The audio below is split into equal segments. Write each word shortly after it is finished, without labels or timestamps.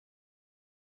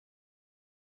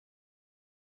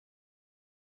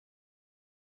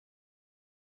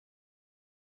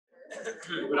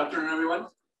Good afternoon, everyone.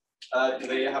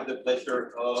 Today I have the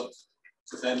pleasure of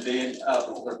presenting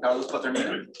Professor Carlos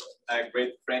Paternina, a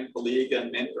great friend, colleague,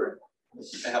 and mentor.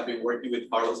 I have been working with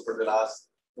Carlos for the last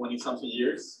 20-something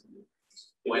years.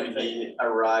 When he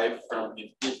arrived from his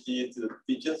PhD to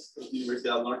teach us at the University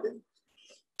of Norte.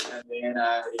 And then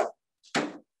I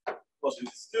was a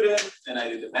student, and I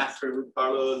did the master with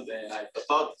Carlos, and I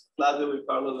taught classes with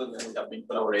Carlos, and then we have been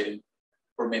collaborating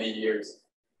for many years.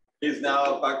 He's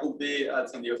now faculty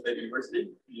at San Diego State University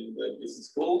in the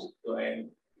business school, doing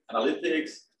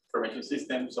analytics, information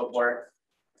systems, software,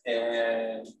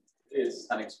 and is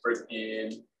an expert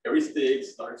in heuristics,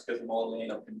 large-scale modeling,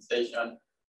 optimization,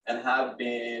 and have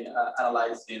been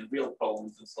analyzing real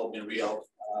problems and solving real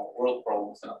world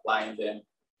problems and applying them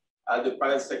at the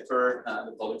private sector and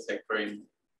the public sector in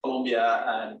Colombia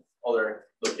and other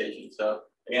locations. So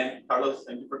again, Carlos,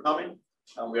 thank you for coming,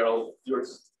 and we are all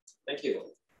yours. Thank you.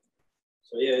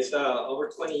 So yeah, it's over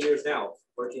 20 years now,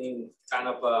 working kind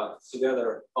of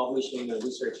together, publishing and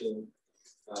researching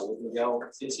with Miguel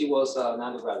since he was an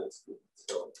undergraduate student.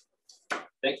 So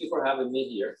thank you for having me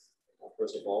here.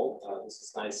 First of all, this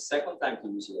is my second time to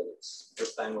UCLA.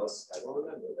 First time was, I don't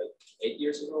remember, like 8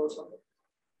 years ago or something.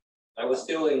 I was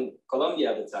still in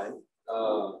Colombia at the time.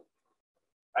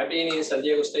 I've been in San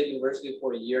Diego State University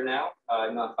for a year now.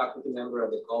 I'm a faculty member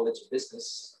of the College of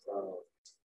Business.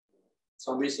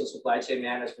 Some reason supply chain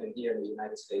management here in the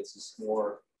United States is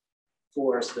more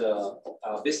towards the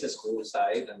business school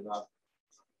side, and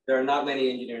there are not many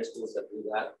engineering schools that do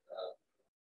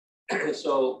that.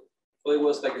 So it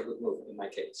was like a good move in my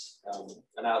case.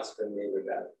 And I'll explain later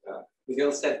that.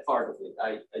 Miguel said part of it.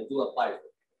 I do apply for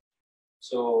it.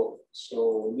 So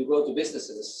when you go to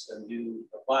businesses and you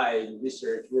apply, you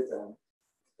research with them,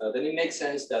 then it makes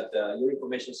sense that your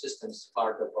information systems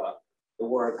part of the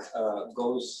work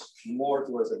goes more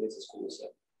towards the business school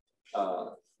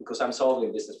side, because I'm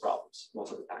solving business problems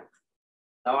most of the time.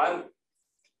 Now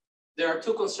there are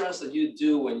two concerns that you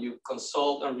do when you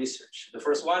consult and research. The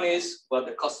first one is what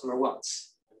the customer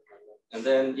wants. And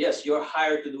then, yes, you're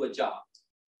hired to do a job.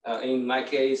 In my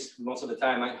case, most of the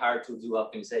time I'm hired to do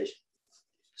optimization.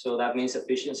 So that means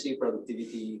efficiency,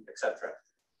 productivity, etc.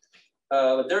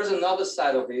 But there's another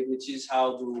side of it, which is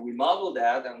how do we model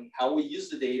that and how we use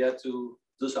the data to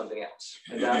do something else.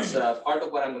 And that's part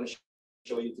of what I'm going to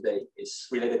show you today is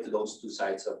related to those two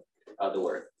sides of the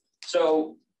work.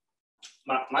 So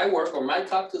my work or my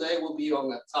talk today will be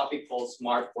on a topic called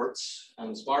smart ports.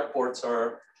 And smart ports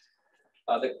are,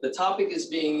 the topic is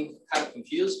being kind of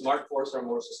confused. Smart ports are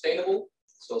more sustainable.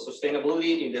 So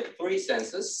sustainability in the three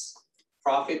senses,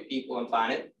 profit, people, and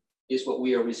planet, is what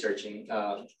we are researching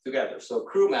together. So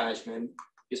crew management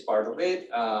is part of it.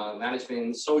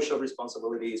 Management social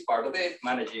responsibility is part of it.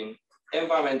 Managing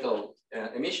environmental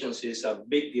emissions is a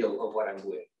big deal of what I'm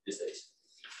doing these days.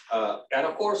 And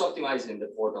of course, optimizing the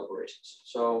port operations.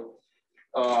 So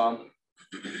I'm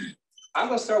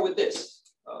gonna start with this.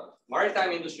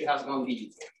 Maritime industry has gone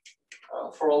digital.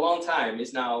 For a long time,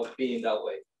 it's now being that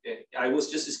way. I was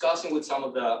just discussing with some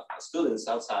of the students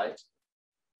outside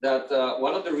that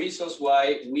one of the reasons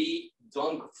why we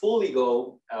don't fully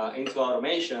go into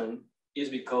automation is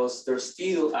because there's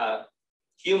still a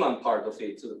human part of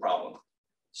it to the problem.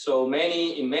 So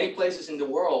in many places in the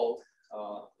world,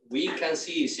 we can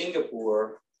see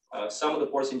Singapore, some of the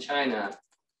ports in China,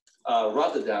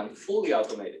 Rotterdam, fully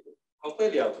automated,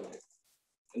 completely automated.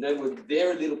 And then with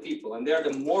very little people, and they're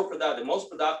the most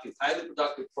productive, highly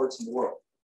productive ports in the world.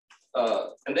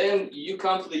 And then you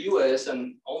come to the US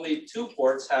and only 2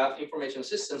 ports have information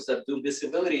systems that do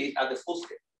visibility at the full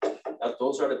scale.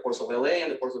 Those are the ports of LA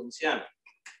and the ports of Louisiana.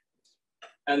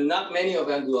 And not many of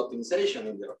them do optimization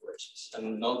in their operations.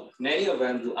 And not many of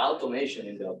them do automation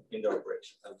in their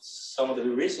operation. And some of the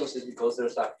reasons is because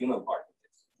there's a human part of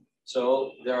it.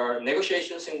 So there are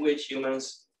negotiations in which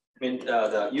humans,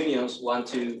 the unions want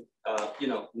to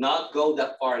not go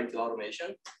that far into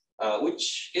automation.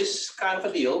 Which is kind of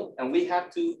a deal, and we have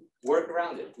to work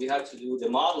around it. We have to do the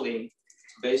modeling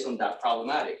based on that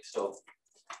problematic. So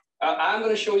I'm going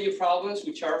to show you problems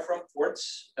which are from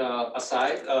ports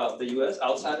outside of the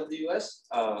US.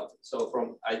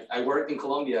 So I worked in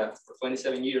Colombia for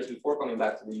 27 years before coming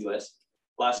back to the US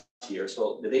last year.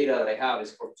 So the data that I have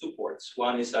is for 2 ports.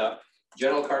 One is a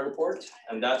general cargo port,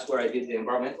 and that's where I did the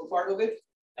environmental part of it.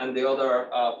 And the other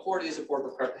port is the port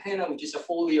of Cartagena, which is a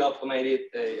fully automated,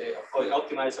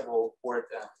 optimizable port.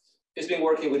 It's been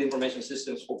working with information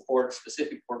systems for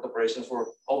specific port operations for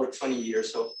over 20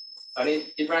 years. So, and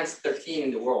it ranks 13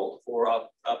 in the world for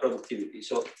productivity.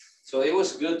 So it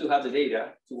was good to have the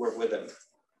data to work with them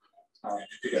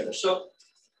together. So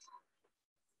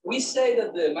we say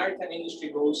that the maritime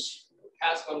industry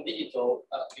has gone digital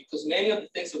because many of the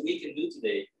things that we can do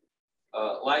today,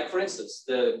 like for instance,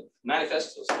 the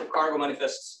manifestos, the cargo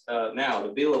manifests now,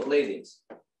 the bill of ladings,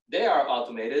 they are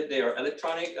automated, they are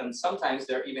electronic, and sometimes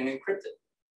they're even encrypted.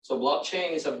 So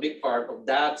blockchain is a big part of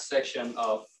that section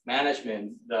of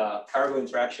management, the cargo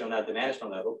interaction at the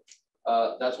management level.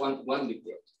 That's one big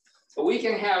deal. So we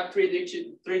can have three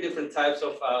different types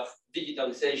of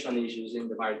digitalization issues in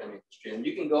the maritime industry. And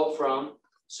you can go from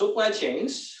supply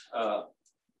chains,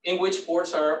 in which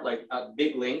ports are like a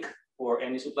big link for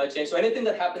any supply chain. So anything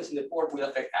that happens in the port will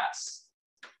affect us.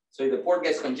 So if the port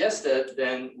gets congested,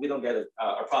 then we don't get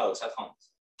our products at home.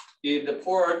 If the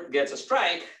port gets a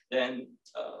strike, then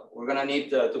we're gonna need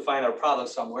to find our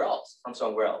products somewhere else, from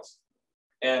somewhere else.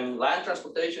 And land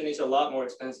transportation is a lot more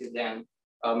expensive than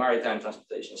maritime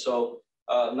transportation. So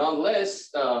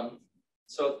nonetheless,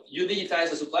 so you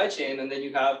digitize the supply chain, and then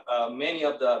you have many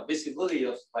of the visibility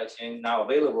of supply chain now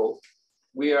available.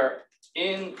 We are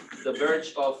in the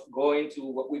verge of going to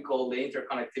what we call the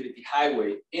interconnectivity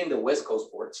highway in the West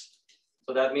Coast ports.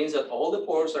 So that means that all the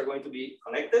ports are going to be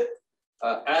connected,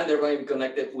 and they're going to be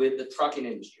connected with the trucking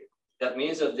industry. That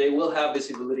means that they will have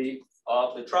visibility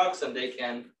of the trucks, and they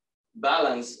can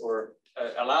balance or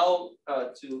allow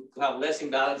to have less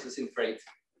imbalances in freight,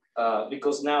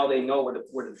 because now they know where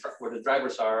the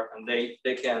drivers are, and they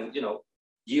can, you know,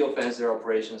 geofence their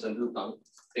operations and do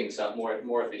things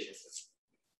more efficiently.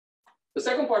 The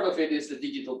second part of it is the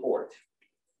digital port.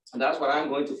 And that's what I'm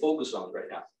going to focus on right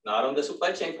now. Not on the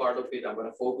supply chain part of it, I'm going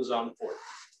to focus on the port.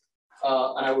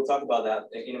 And I will talk about that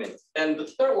in a minute. And the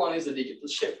third one is the digital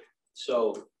ship.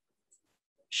 So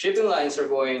shipping lines are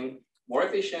going more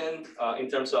efficient in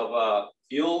terms of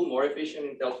fuel, more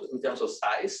efficient in terms of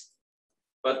size.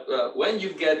 But when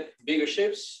you get bigger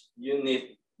ships, you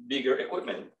need bigger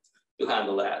equipment to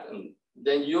handle that. And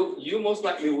then you most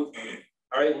likely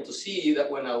are able to see that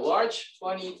when a large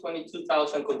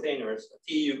 22,000 containers,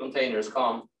 TEU containers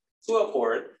come to a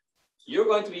port, you're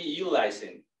going to be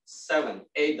utilizing 7,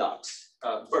 8 docks,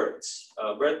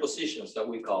 berth positions that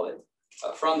we call it,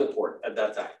 from the port at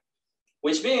that time,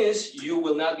 which means you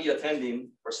will not be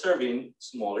attending or serving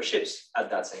smaller ships at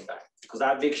that same time, because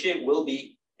that big ship will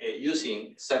be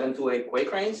using 7 to 8 quay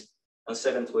cranes and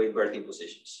 7 to 8 berthing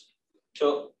positions.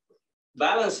 So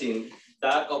balancing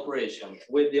that operation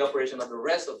with the operation of the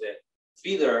rest of the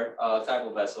feeder type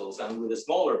of vessels and with the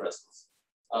smaller vessels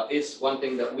is one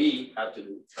thing that we have to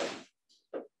do.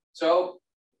 So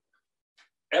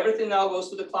everything now goes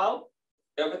to the cloud.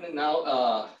 Everything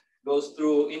now goes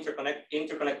through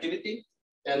interconnectivity,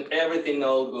 and everything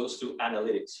now goes to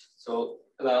analytics. So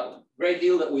the great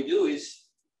deal that we do is,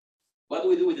 what do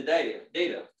we do with the data?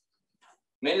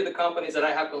 Many of the companies that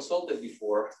I have consulted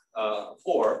before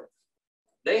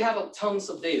they have tons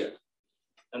of data,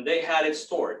 and they had it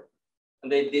stored,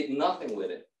 and they did nothing with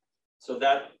it. So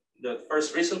that the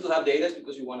first reason to have data is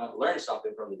because you want to learn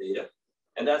something from the data,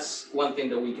 and that's one thing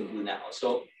that we can do now.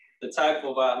 So the type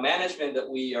of management that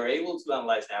we are able to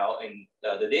analyze now, and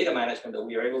the data management that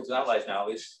we are able to analyze now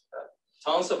is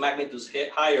tons of magnitudes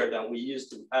higher than we used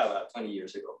to have 20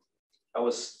 years ago. I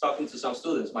was talking to some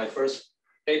students. My first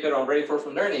paper on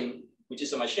reinforcement learning, which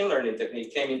is a machine learning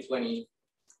technique, came in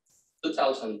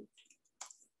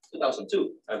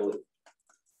 2002, I believe.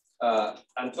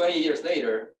 And 20 years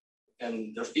later,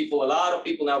 and there's a lot of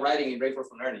people now writing in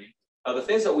reinforcement learning. The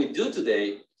things that we do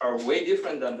today are way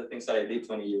different than the things that I did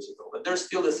 20 years ago, but there's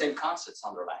still the same concepts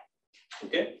underlying,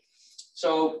 okay?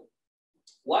 So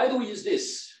why do we use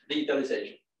this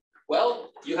digitalization?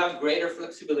 Well, you have greater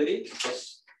flexibility,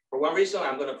 because for one reason,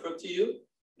 I'm gonna prove to you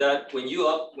that when you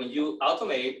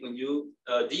automate, when you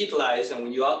digitalize, and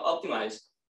when you optimize,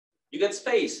 you get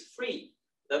space free.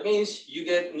 That means you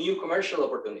get new commercial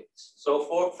opportunities.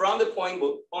 So from the point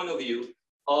of view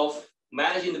of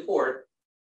managing the port,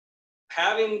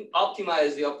 having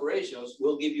optimized the operations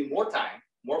will give you more time,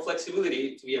 more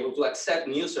flexibility to be able to accept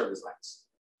new service lines.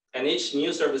 And each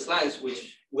new service lines,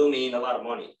 which will mean a lot of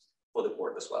money for the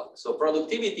port as well. So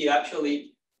productivity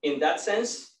actually, in that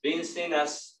sense, being seen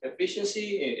as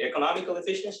efficiency, economical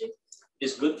efficiency,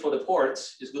 is good for the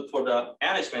ports, is good for the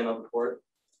management of the port,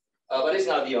 but it's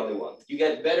not the only one. You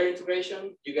get better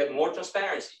integration, you get more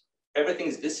transparency. Everything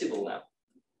is visible now,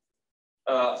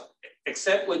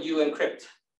 except when you encrypt.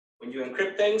 When you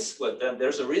encrypt things, well, then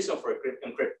there's a reason for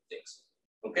encrypting things,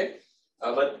 okay?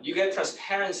 But you get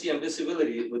transparency and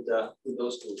visibility with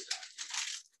those tools.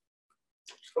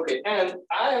 Okay, and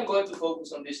I am going to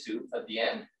focus on these two at the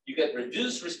end. You get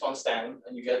reduced response time,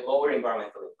 and you get lower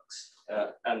environmental impacts.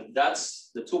 And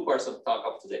that's the two parts of the talk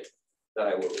of today that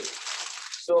I will do.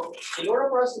 So in order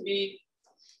for us to be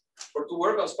for to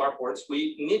work on smart ports,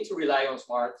 we need to rely on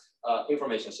smart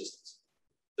information systems.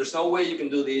 There's no way you can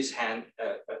do this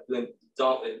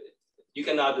you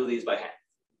cannot do this by hand.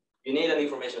 You need an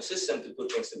information system to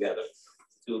put things together,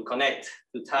 to connect,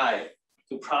 to tie,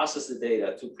 to process the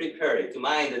data, to prepare it, to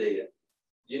mine the data.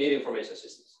 You need information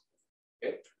systems,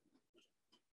 okay?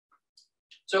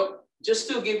 So just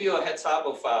to give you a heads up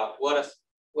of how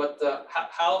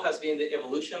has been the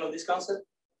evolution of this concept.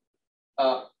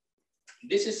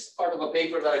 This is part of a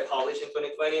paper that I published in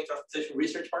 2020 in Transportation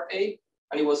Research Part A,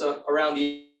 and it was around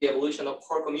the evolution of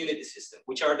core community systems,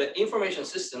 which are the information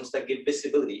systems that give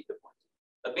visibility to the port.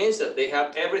 That means that they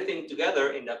have everything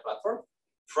together in that platform,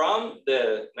 from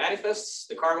the manifests,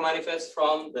 the cargo manifests,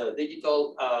 from the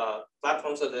digital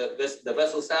platforms that the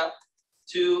vessels have,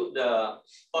 to the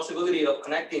possibility of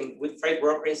connecting with freight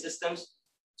brokering systems,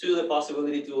 to the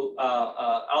possibility to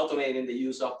automate in the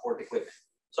use of port equipment,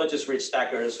 such as ridge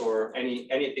stackers or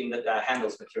anything that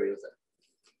handles materials there.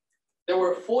 There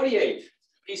were 48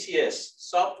 PCS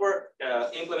software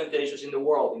implementations in the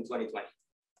world in 2020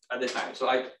 at the time. So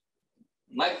I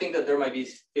might think that there might be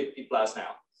 50 plus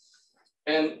now.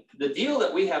 And the deal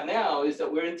that we have now is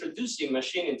that we're introducing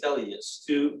machine intelligence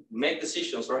to make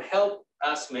decisions or help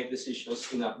us make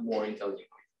decisions in a more intelligent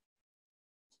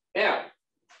way. Now,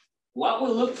 what we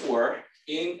look for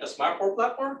in a smart port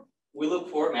platform, we look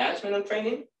for management and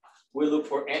training. We look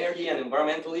for energy and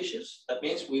environmental issues. That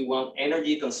means we want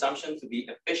energy consumption to be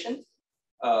efficient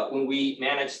when we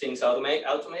manage things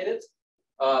automated.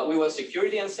 We want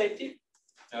security and safety.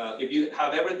 If you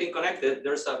have everything connected,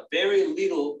 there's a very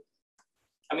little,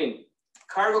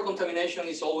 cargo contamination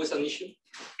is always an issue.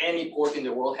 Any port in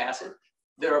the world has it.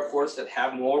 There are ports that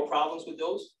have more problems with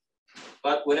those.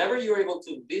 But whenever you're able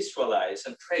to visualize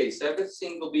and trace every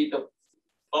single bit of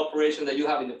operation that you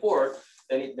have in the port,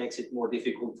 then it makes it more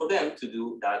difficult for them to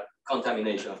do that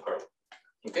contamination of cargo,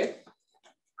 okay?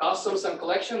 Customs and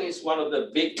collection is one of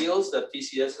the big deals that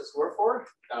PCSs work for.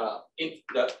 In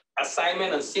the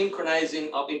assignment and synchronizing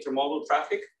of intermodal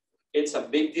traffic, it's a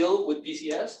big deal with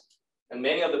PCS. And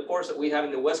many of the ports that we have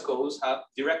in the West Coast have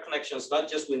direct connections, not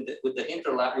just with the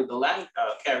hinterland, with the land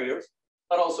carriers,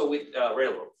 but also with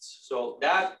railroads. So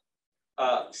that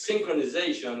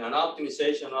synchronization and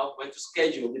optimization of when to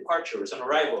schedule departures and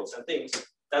arrivals and things,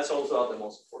 that's also of the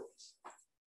most importance.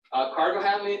 Cargo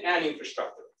handling and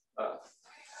infrastructure.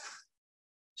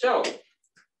 So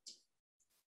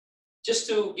just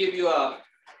to give you a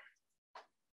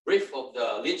brief of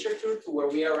the literature to where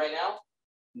we are right now,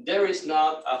 there is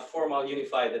not a formal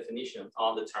unified definition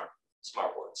on the term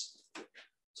smart ports.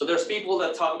 So there's people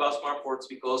that talk about smart ports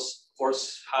because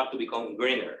ports have to become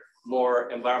greener, more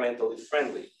environmentally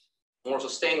friendly, more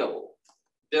sustainable.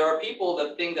 There are people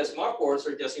that think that smart ports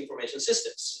are just information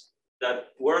systems that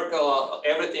work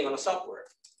everything on a software.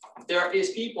 There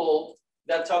is people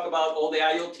that talk about all the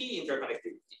IoT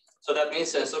interconnectivity. So that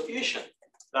means sensor fusion.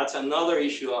 That's another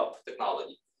issue of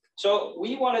technology. So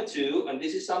we wanted to, and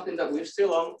this is something that we're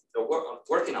still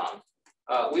working on,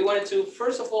 we wanted to,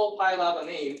 first of all, pile up a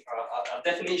name, a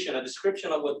definition, a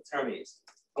description of what the term is.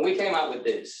 And we came out with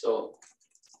this. So,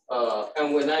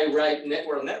 and when I write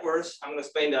networks, I'm going to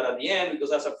explain that at the end because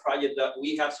that's a project that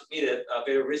we have submitted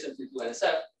very recently to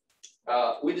NSF.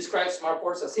 We describe smart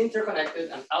ports as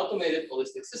interconnected and automated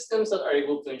holistic systems that are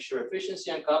able to ensure efficiency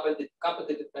and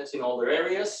competitiveness in all their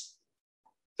areas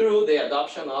through the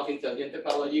adoption of intelligent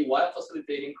technology while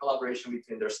facilitating collaboration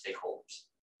between their stakeholders.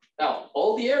 Now,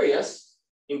 all the areas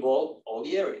involve all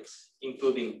the areas,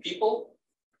 including people,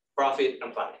 profit,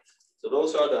 and planet. So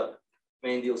those are the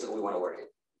main deals that we want to work in.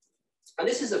 And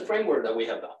this is a framework that we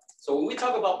have done. So when we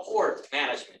talk about port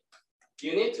management,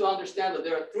 you need to understand that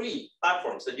there are 3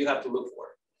 platforms that you have to look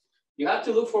for. You have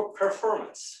to look for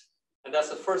performance. And that's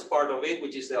the first part of it,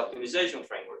 which is the optimization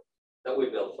framework that we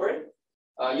built for it.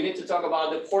 You need to talk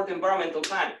about the port environmental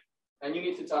planning, and you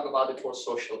need to talk about the port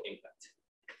social impact.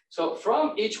 So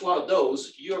from each one of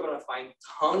those, you're going to find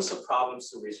tons of problems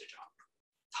to research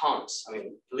on. Tons.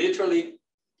 Literally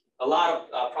a lot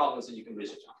of problems that you can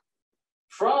research on.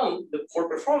 From the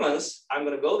port performance, I'm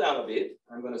going to go down a bit.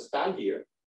 I'm going to stand here.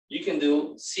 You can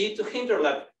do sea to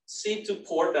hinterland, sea to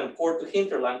port and port to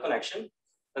hinterland connection.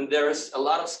 And there's a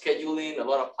lot of scheduling, a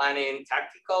lot of planning,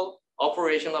 tactical,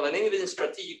 operational, and even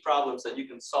strategic problems that you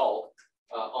can solve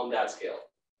on that scale.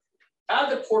 At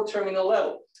the port terminal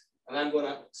level, and I'm going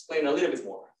to explain a little bit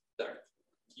more there.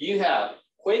 You have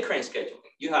quay crane scheduling,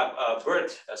 you have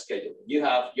berth scheduling, you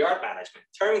have yard management,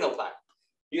 terminal plan,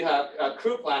 you have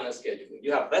crew plan and scheduling,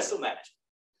 you have vessel management.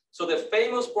 So the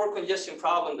famous port congestion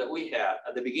problem that we had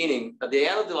at the beginning, at the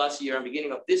end of the last year and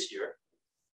beginning of this year,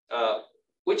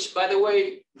 which, by the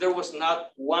way, there was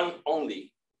not one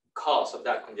only cause of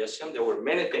that congestion. There were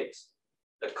many things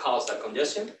that caused that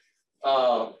congestion.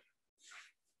 That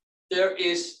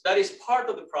is part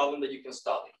of the problem that you can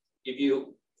study. If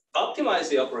you optimize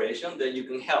the operation, then you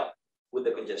can help with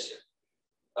the congestion.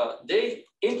 They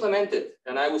implemented,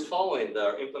 and I was following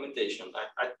their implementation.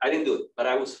 I didn't do it, but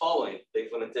I was following the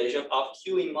implementation of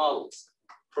queuing models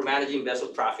for managing vessel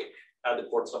traffic at the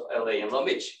ports of LA and Long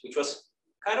Beach, which was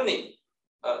kind of neat.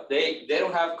 They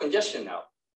don't have congestion now,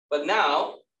 but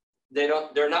now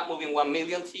they're not moving 1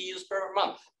 million TEUs per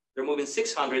month. They're moving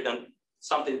 600 and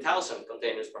something thousand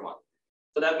containers per month.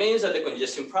 So that means that the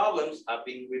congestion problems have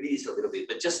been released a little bit,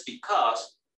 but just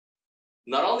because,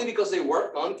 not only because they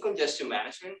worked on congestion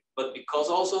management, but because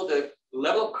also the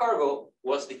level of cargo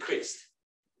was decreased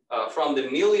from the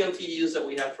million TEUs that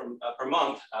we had per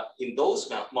month in those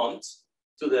months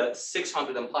to the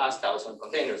 600 and plus thousand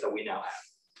containers that we now have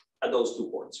at those two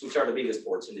ports, which are the biggest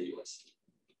ports in the US.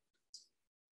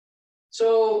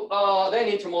 So then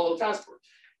intermodal transport.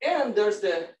 And there's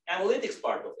the analytics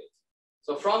part of it.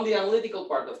 So from the analytical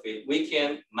part of it, we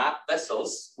can map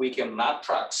vessels, we can map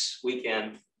trucks, we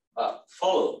can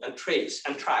follow and trace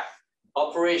and track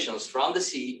operations from the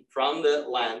sea, from the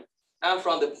land, and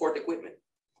from the port equipment.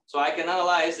 So I can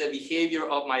analyze the behavior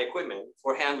of my equipment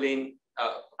for handling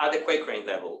at the quay crane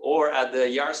level, or at the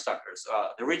yard stackers,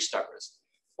 the ridge stackers,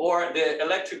 or the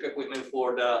electric equipment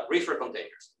for the reefer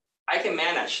containers. I can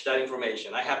manage that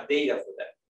information. I have data for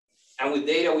that. And with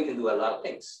data, we can do a lot of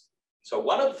things. So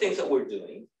one of the things that we're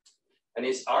doing, and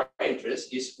it's our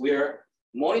interest, is we're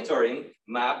monitoring,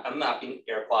 mapping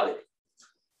air quality.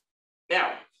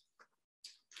 Now,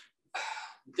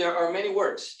 there are many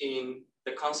words in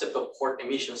the concept of port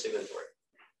emissions inventory.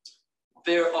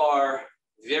 There are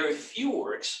very few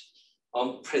words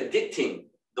on predicting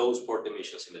those port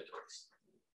emissions inventories.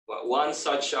 Well, one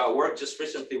such work just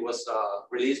recently was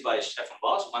released by Stefan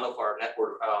Voss, one of our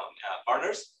network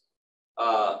partners,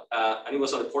 and it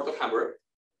was on the Port of Hamburg.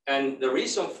 And the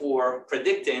reason for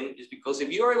predicting is because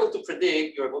if you're able to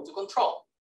predict, you're able to control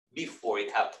before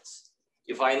it happens.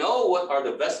 If I know what are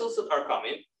the vessels that are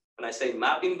coming, and I say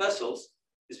mapping vessels,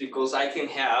 is because I can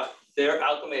have their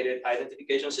automated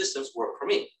identification systems work for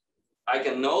me. I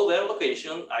can know their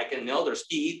location, I can know their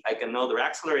speed, I can know their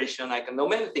acceleration, I can know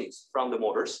many things from the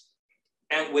motors.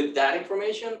 And with that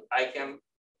information, I can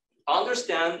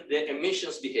understand the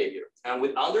emissions behavior. And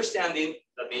with understanding,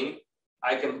 that means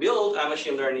I can build a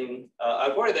machine learning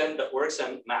algorithm that works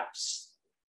and maps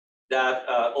that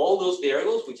all those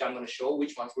variables, which I'm going to show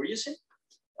which ones we're using,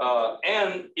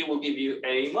 and it will give you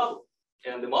a model.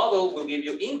 And the model will give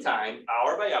you in time,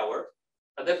 hour by hour,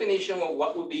 a definition of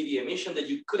what would be the emission that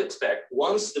you could expect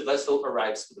once the vessel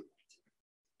arrives to the port.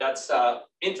 That's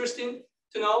interesting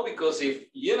to know, because if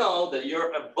you know that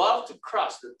you're about to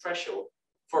cross the threshold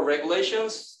for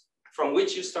regulations from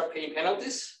which you start paying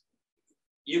penalties,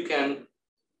 you can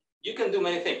do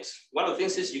many things. One of the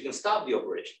things is you can stop the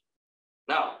operation.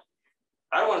 Now,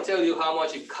 I don't want to tell you how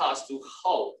much it costs to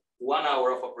halt 1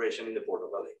 hour of operation in the Port of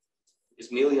LA.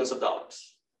 It's millions of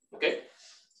dollars, okay?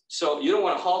 So you don't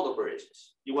want to halt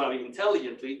operations. You want to be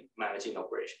intelligently managing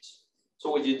operations. So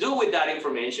what you do with that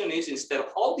information is, instead of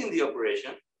halting the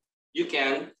operation, you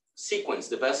can sequence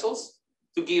the vessels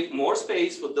to give more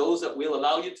space for those that will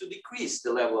allow you to decrease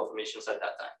the level of emissions at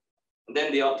that time. And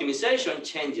then the optimization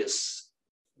changes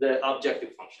the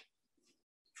objective function.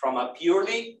 From a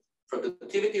purely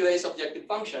productivity-based objective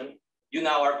function, you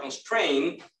now are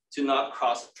constrained to not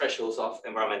cross thresholds of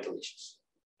environmental issues.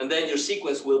 And then your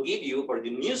sequence will give you, or the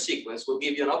new sequence will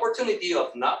give you an opportunity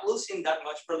of not losing that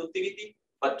much productivity,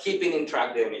 but keeping in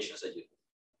track the emissions that you do.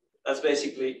 That's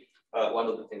basically one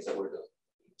of the things that we're doing.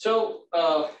 So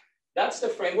that's the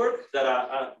framework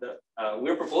that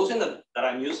we're proposing, that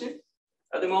I'm using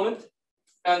at the moment.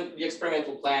 And the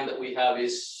experimental plan that we have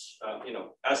is,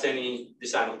 as any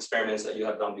design of experiments that you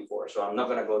have done before. So I'm not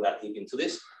going to go that deep into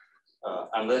this.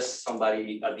 Unless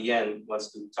somebody at the end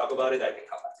wants to talk about it, I can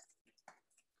come back.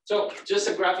 So just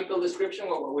a graphical description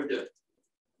of what we're doing.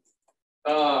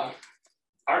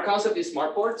 Our concept is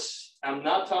smart ports. I'm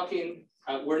not talking,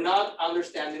 we're not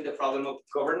understanding the problem of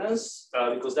governance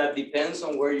because that depends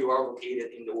on where you are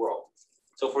located in the world.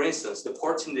 So for instance, the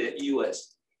ports in the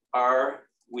US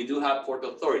we do have port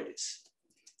authorities.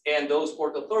 And those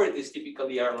port authorities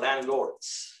typically are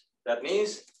landlords. That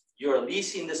means you're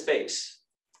leasing the space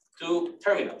to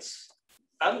terminals.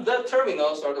 And the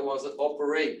terminals are the ones that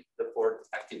operate the port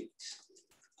activities.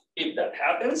 If that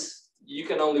happens, you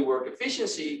can only work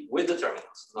efficiency with the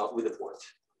terminals, not with the port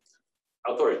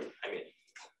authority, I mean.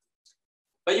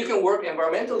 But you can work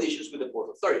environmental issues with the Port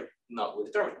Authority, not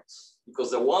with terminals,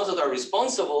 because the ones that are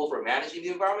responsible for managing the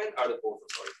environment are the port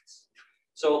authorities.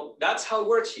 So that's how it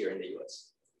works here in the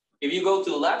US. If you go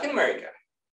to Latin America,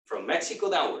 from Mexico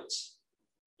downwards,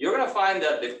 you're gonna find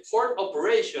that the port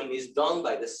operation is done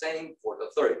by the same port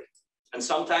authority. And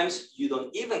sometimes you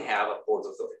don't even have a port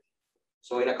authority.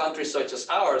 So in a country such as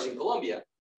ours in Colombia,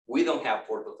 we don't have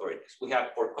port authorities, we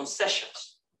have port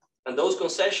concessions. And those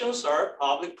concessions are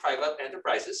public-private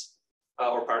enterprises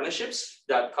or partnerships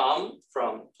that come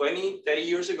from 20, 30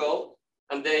 years ago.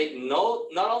 And they not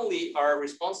only are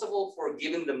responsible for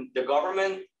giving the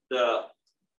government the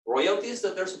royalties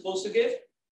that they're supposed to give,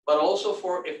 but also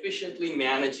for efficiently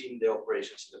managing the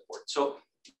operations in the port. So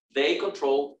they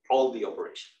control all the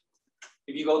operation.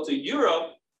 If you go to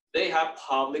Europe, they have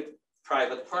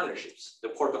public-private partnerships. The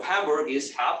Port of Hamburg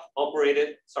is half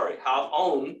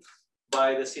owned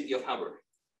by the city of Hamburg.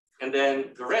 And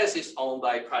then the rest is owned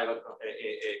by private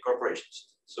corporations.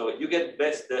 So you get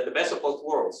the best of both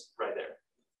worlds right there.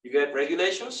 You get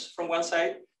regulations from one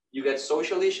side, you get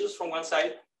social issues from one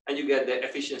side, and you get the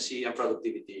efficiency and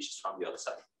productivity issues from the other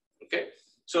side, okay?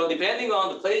 So depending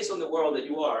on the place in the world that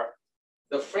you are,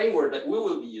 the framework that we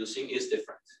will be using is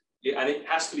different. And it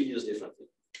has to be used differently.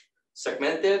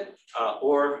 Segmented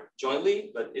or jointly,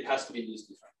 but it has to be used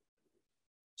differently.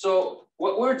 So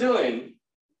what we're doing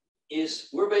is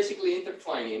we're basically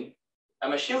intertwining a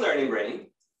machine learning brain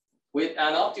with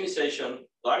an optimization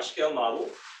large-scale model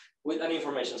with an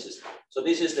information system. So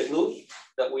this is the glue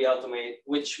that we automate,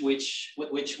 with which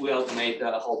we automate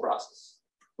the whole process.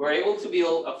 We're able to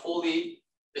build a fully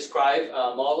described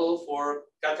model for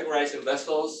categorizing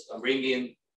vessels,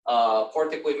 bringing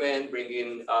port equipment,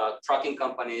 bringing trucking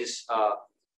companies,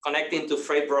 connecting to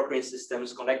freight brokering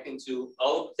systems, connecting to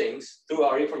all of things through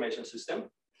our information system,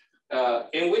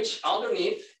 in which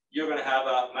underneath, you're gonna have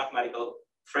a mathematical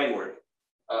framework.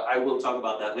 I will talk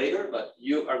about that later, but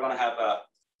you are gonna have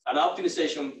an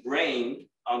optimization brain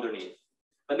underneath.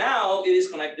 But now it is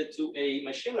connected to a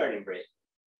machine learning brain,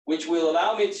 which will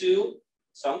allow me to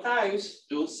sometimes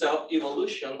do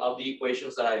self-evolution of the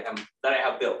equations that I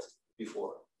have built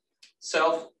before.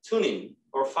 Self-tuning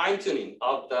or fine-tuning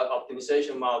of the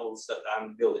optimization models that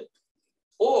I'm building,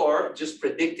 or just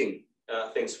predicting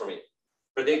things for me.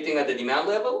 Predicting at the demand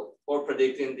level, or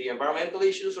predicting the environmental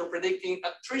issues, or predicting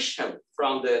attrition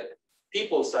from the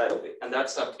people side of it. And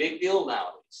that's a big deal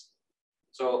nowadays.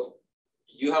 So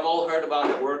you have all heard about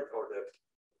the word or the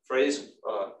phrase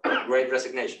great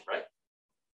resignation, right?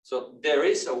 So there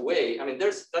is a way, I mean,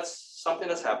 that's something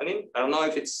that's happening. I don't know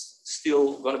if it's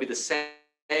still gonna be the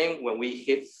same when we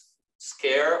hit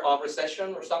scare of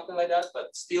recession or something like that,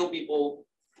 but still people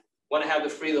wanna have the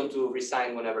freedom to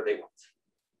resign whenever they want.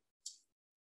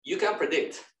 You can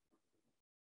predict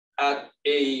at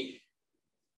a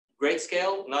great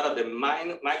scale, not at the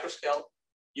micro scale,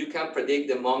 you can predict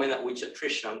the moment at which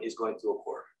attrition is going to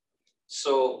occur.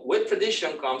 So with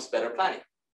prediction comes better planning.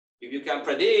 If you can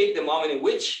predict the moment in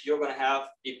which you're going to have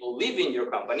people leaving your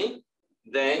company,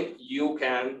 then you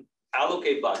can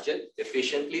allocate budget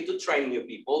efficiently to train new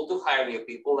people, to hire new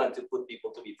people, and to put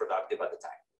people to be productive at the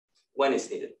time when it's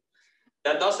needed.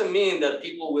 That doesn't mean that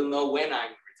people will know when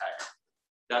I'm retired.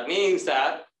 That means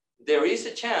that there is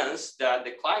a chance that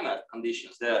the climate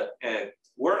conditions, the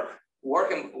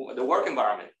work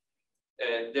environment,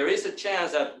 there is a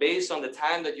chance that based on the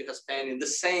time that you have spent in the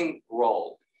same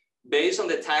role, based on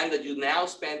the time that you now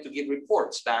spend to give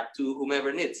reports back to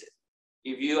whomever needs it.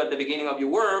 If you, at the beginning of your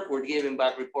work, were giving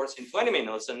back reports in 20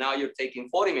 minutes, and now you're taking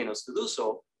 40 minutes to do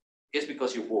so, it's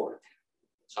because you're bored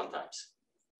sometimes.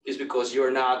 It's because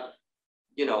you're not,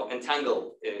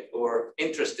 entangled or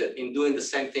interested in doing the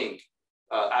same thing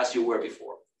as you were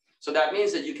before. So that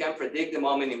means that you can predict the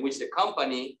moment in which the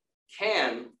company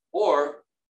can or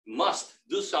must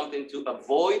do something to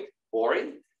avoid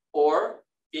boring, or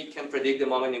it can predict the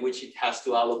moment in which it has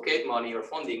to allocate money or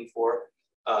funding for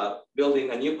building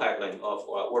a new pipeline of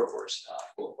workforce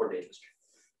for the industry.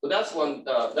 So that's one,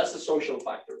 that's the social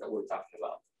factor that we're talking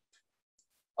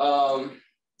about.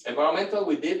 Environmental,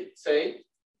 we did say.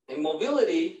 In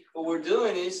mobility, what we're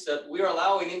doing is that we're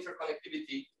allowing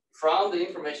interconnectivity from the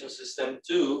information system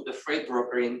to the freight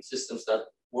brokering systems that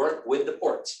work with the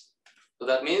ports. So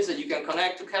that means that you can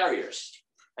connect to carriers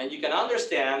and you can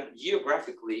understand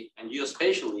geographically and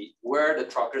geospatially where the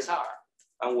truckers are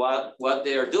and what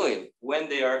they are doing, when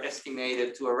they are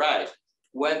estimated to arrive,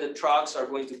 when the trucks are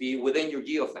going to be within your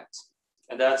geofence.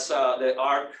 And that's the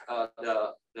ARC,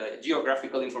 the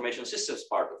geographical information systems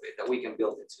part of it that we can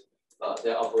build into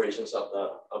the operations of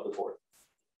the port.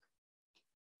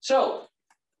 So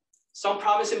some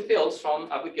promising fields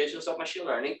from applications of machine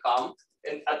learning come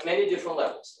and at many different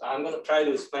levels. I'm going to try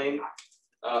to explain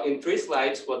in 3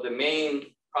 slides what the main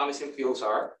promising fields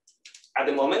are. At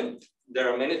the moment,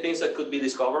 there are many things that could be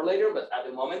discovered later, but at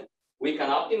the moment, we can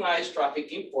optimize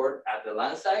traffic import at the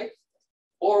land side,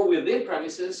 or within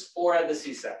premises, or at the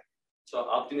seaside. So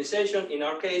optimization, in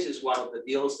our case, is one of the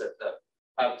deals that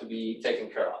have to be taken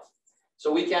care of.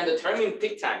 So we can determine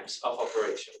peak times of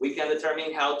operation. We can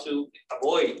determine how to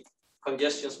avoid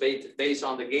congestions based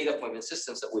on the gate appointment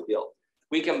systems that we build.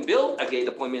 We can build a gate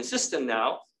appointment system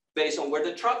now based on where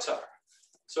the trucks are.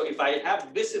 So if I have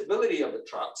visibility of the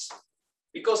trucks,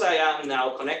 because I am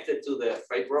now connected to the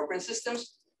freight brokering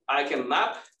systems, I can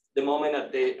map the moment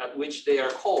at which they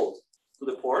are called to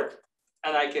the port,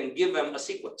 and I can give them a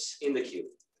sequence in the queue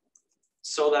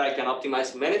so that I can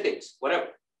optimize many things, whatever.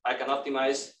 I can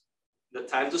optimize the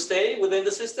time to stay within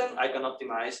the system. I can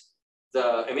optimize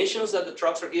the emissions that the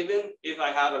trucks are given. If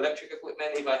I have electric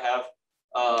equipment, if I have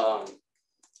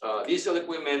diesel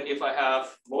equipment, if I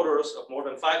have motors of more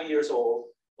than 5 years old,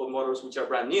 or motors which are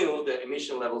brand new, the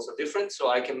emission levels are different. So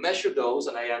I can measure those,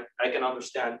 and I can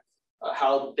understand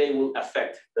how they will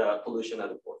affect the pollution at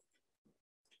the port.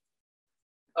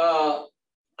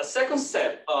 A second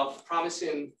set of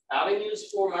promising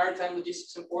avenues for maritime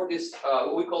logistics and port is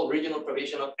what we call regional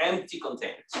provision of empty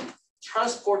containers.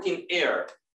 Transporting air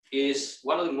is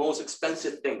one of the most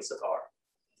expensive things that are.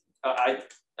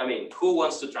 I mean, who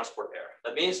wants to transport air?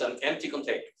 That means an empty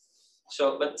container.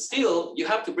 So, but still, you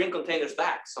have to bring containers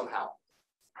back somehow.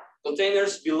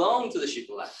 Containers belong to the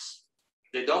shipping lines.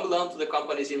 They don't belong to the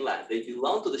companies inland. They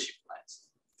belong to the shipping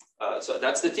lines. So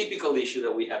that's the typical issue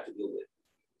that we have to deal with.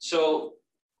 So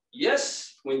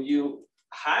yes, when you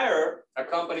hire a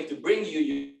company to bring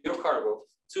you your cargo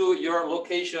to your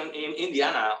location in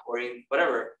Indiana or in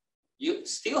whatever, you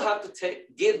still have to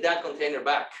give that container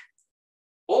back,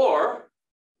 or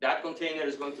that container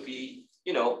is going to be,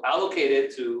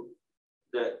 allocated to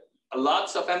the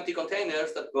lots of empty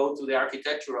containers that go to the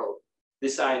architectural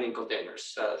designing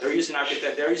containers. They're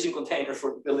using containers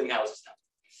for building houses now.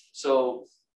 So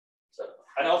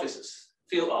and offices,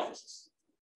 field offices.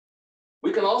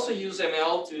 We can also use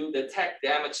ML to detect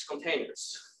damaged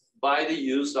containers by the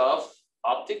use of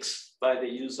optics, by the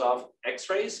use of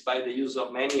X-rays, by the use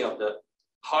of many of the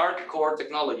hardcore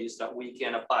technologies that we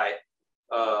can apply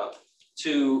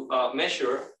to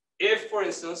measure if, for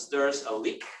instance, there's a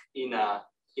leak in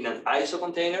an ISO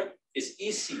container. It's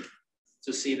easy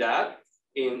to see that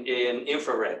in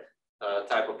infrared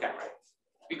type of camera,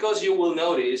 because you will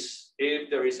notice if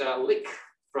there is a leak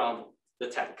from the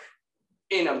tank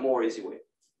in a more easy way.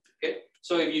 Okay,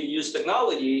 so if you use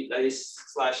technology that is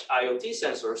 /IoT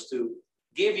sensors to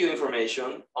give you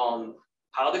information on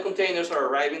how the containers are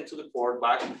arriving to the port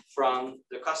back from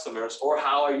the customers, or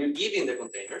how are you giving the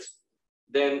containers,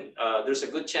 then there's a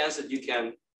good chance that you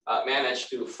can manage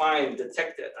to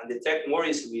detect more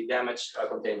easily damaged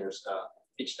containers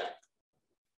each time.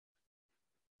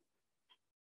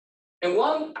 And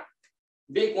one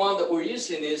big one that we're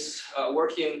using is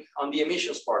working on the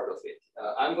emissions part of it.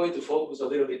 I'm going to focus a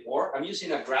little bit more. I'm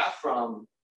using a graph from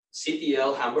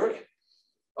CTL Hamburg.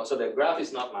 Also, the graph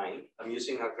is not mine. I'm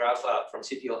using a graph from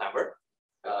CTL Hamburg.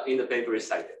 In the paper is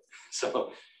cited.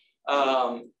 So,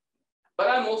 but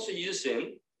I'm also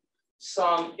using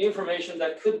some information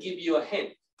that could give you a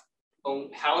hint on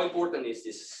how important is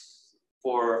this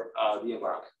for the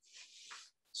environment.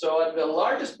 So at the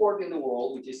largest port in the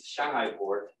world, which is Shanghai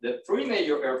port, the 3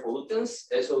 major air pollutants,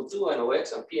 SO2,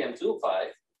 NOx, and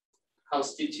PM2.5,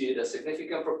 constitute a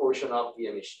significant proportion of the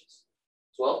emissions.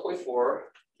 12.4,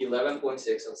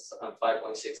 11.6, and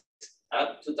 5.6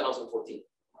 at 2014.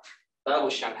 That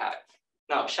was Shanghai.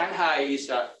 Now, Shanghai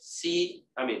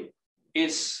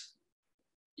is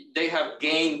they have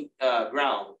gained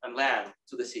ground and land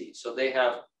to the sea. So they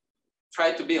have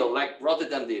tried to build, like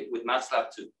Rotterdam did with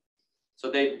MATLAB 2. So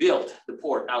they built the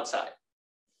port outside.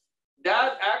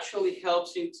 That actually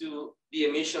helps into the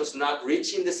emissions not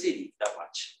reaching the city that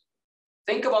much.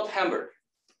 Think about Hamburg.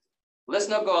 Let's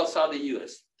not go outside the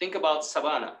US. Think about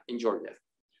Savannah in Georgia.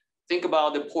 Think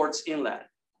about the ports inland.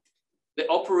 The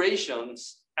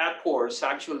operations at ports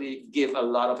actually give a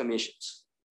lot of emissions.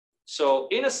 So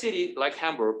in a city like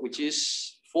Hamburg, which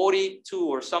is 42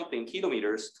 or something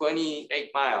kilometers, 28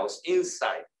 miles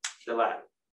inside the land,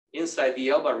 inside the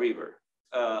Elba River,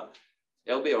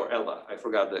 Elbe or Elba, I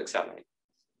forgot the exact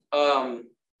name.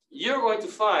 You're going to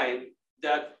find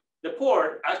that the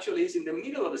port actually is in the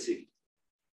middle of the city.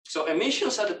 So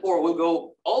emissions at the port will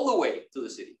go all the way to the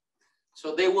city.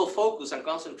 So they will focus and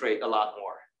concentrate a lot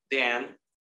more than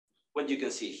what you can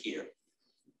see here.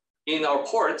 In our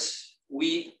ports,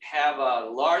 we have a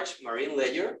large marine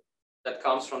layer that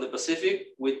comes from the Pacific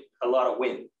with a lot of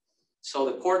wind. So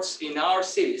the ports in our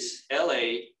cities,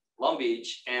 LA, Long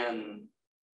Beach, and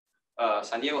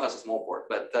San Diego has a small port,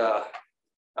 but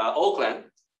Oakland,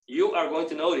 you are going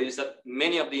to notice that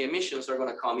many of the emissions are going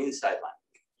to come inside land,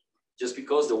 just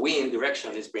because the wind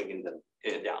direction is bringing them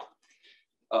down.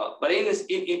 But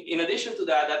in addition to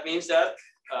that, that means that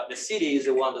the city is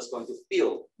the one that's going to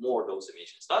feel more of those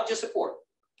emissions, not just the port.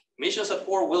 Emissions at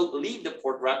port will leave the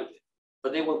port rapidly,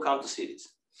 but they will come to cities.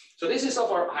 So this is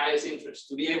of our highest interest,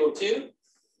 to be able to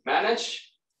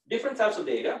manage different types of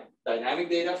data, dynamic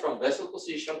data from vessel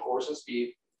position, course and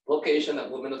speed, location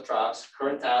and movement of trucks,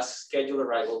 current tasks, scheduled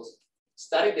arrivals,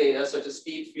 static data such as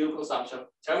speed, fuel consumption,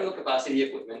 terminal capacity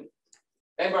equipment,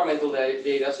 environmental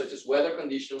data such as weather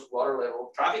conditions, water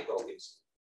level, traffic volumes,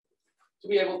 to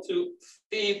be able to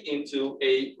feed into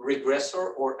a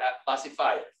regressor or a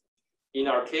classifier. In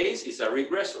our case, it's a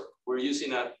regressor. We're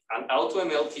using an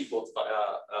AutoML type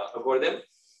algorithm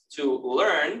to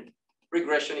learn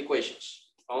regression equations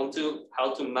onto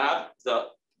how to map the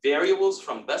variables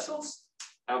from vessels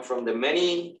and from the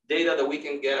many data that we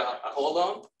can get a hold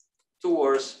on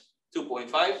towards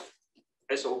 2.5,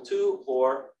 SO2,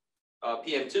 or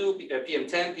PM2,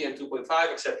 PM10,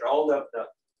 PM2.5, etc. All the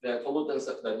pollutants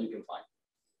that you can find.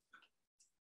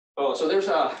 Oh, so there's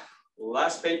a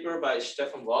last paper by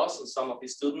Stefan Voss and some of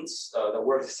his students that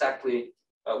work exactly,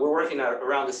 we're working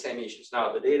around the same issues.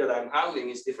 Now, the data that I'm handling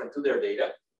is different to their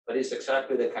data, but it's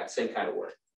exactly the same kind of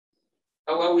work.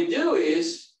 And what we do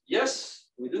is, yes,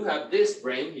 we do have this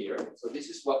brain here. So this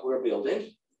is what we're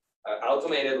building,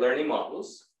 automated learning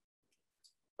models.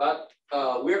 But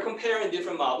we're comparing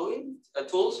different modeling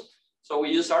tools. So we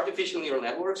use artificial neural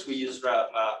networks. We use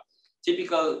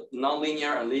typical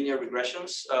nonlinear and linear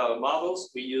regressions models.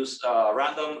 We use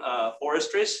random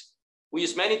forestries. We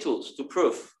use many tools to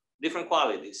prove different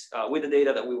qualities with the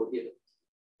data that we were given.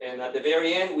 And at the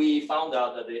very end, we found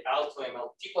out that the AutoML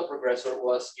T-plot regressor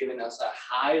was giving us a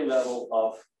high level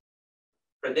of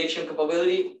prediction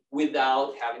capability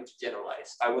without having to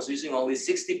generalize. I was using only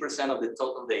 60% of the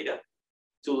total data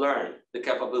to learn the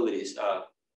capabilities,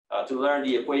 to learn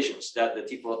the equations that the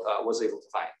T-plot was able to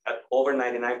find at over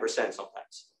 99%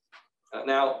 sometimes.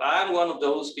 Now, I'm one of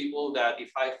those people that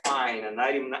if I find a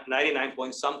 99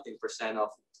 point something percent of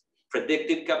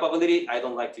predictive capability, I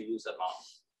don't like to use that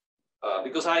model.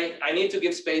 Because I need to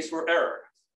give space for error.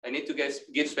 I need to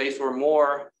give space for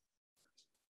more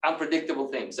unpredictable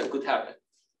things that could happen.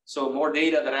 So more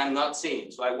data that I'm not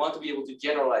seeing. So I want to be able to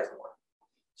generalize more.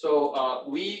 So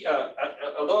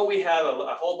although we have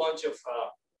a whole bunch of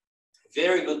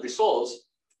very good results,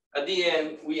 at the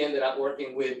end, we ended up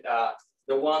working with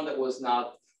the one that was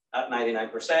not at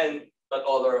 99%, but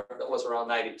other that was around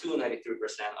 92, 93%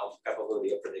 of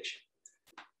capability of prediction.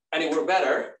 And it worked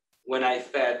better when I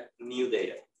fed new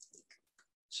data.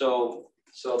 So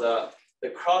the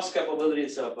cross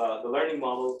capabilities of the learning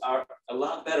model are a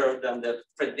lot better than the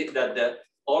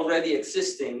already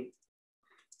existing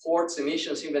ports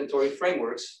emissions inventory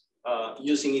frameworks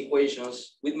using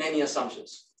equations with many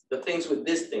assumptions. The things with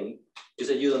this thing is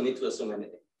that you don't need to assume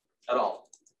anything at all.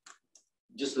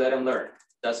 Just let them learn.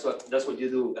 That's what you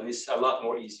do, and it's a lot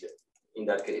more easier in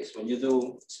that case. When you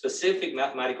do specific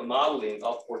mathematical modeling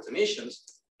of port emissions,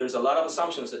 there's a lot of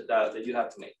assumptions that you have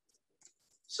to make.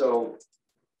 So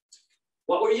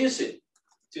what we're using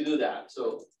to do that.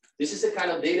 So this is the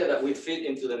kind of data that we fit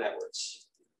into the networks.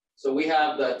 So we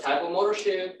have the type of motor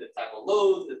ship, the type of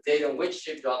load, the date on which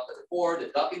ship docked at the port, the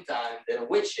docking time, then on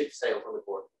which ship sailed from the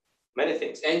port. Many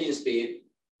things, engine speed,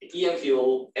 EM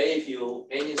fuel, AA fuel,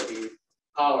 engine speed,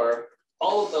 power,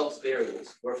 all of those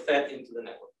variables were fed into the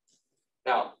network.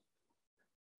 Now,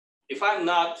 if I'm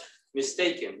not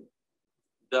mistaken,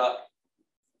 the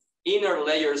inner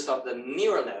layers of the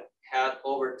neural net had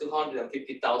over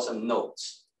 250,000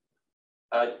 nodes.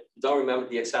 I don't remember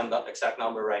the exact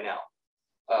number right now.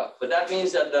 But that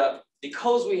means that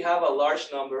because we have a large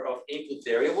number of input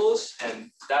variables,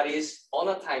 and that is on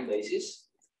a time basis,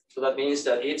 so that means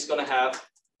that it's going to have,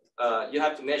 you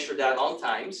have to measure that on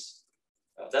times.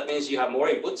 That means you have more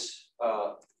inputs.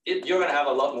 You're going to have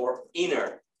a lot more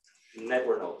inner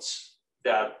network nodes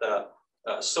that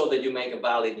so that you make a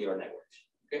valid neural network.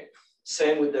 Okay.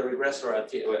 Same with the regressor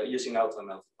using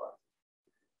AutoML.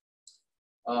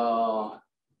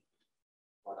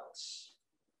 What else?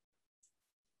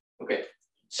 Okay,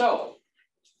 so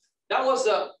that was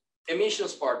the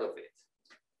emissions part of it.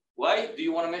 Why do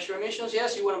you want to measure emissions?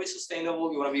 Yes, you want to be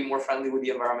sustainable. You want to be more friendly with the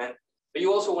environment, but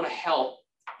you also want to help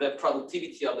the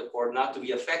productivity of the core not to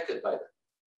be affected by that.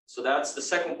 So that's the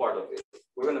second part of it.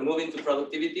 We're going to move into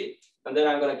productivity, and then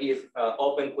I'm going to give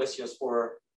open questions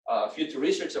for future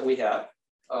research that we have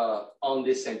on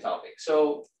this same topic.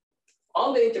 So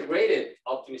on the integrated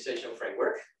optimization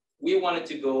framework, we wanted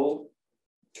to go,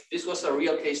 this was a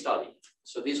real case study.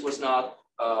 So this was not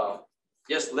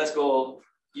just let's go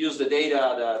use the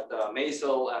data that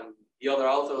Maisel and the other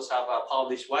authors have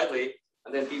published widely,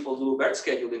 and then people do birth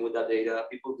scheduling with that data,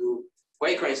 people do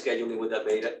quake crane scheduling with that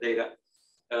data.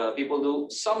 People do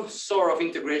some sort of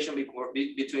integration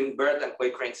between birth and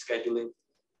quake crane scheduling.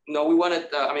 No, we wanted,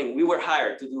 we were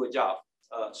hired to do a job.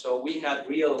 So we had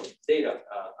real data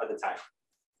at the time.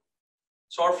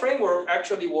 So our framework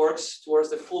actually works towards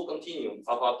the full continuum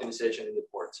of optimization in the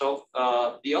port. So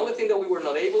the only thing that we were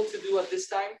not able to do at this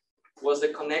time was the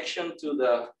connection to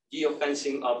the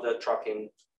geofencing of the trucking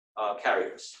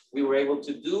carriers. We were able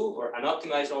to do and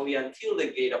optimize only until the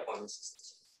gate appointment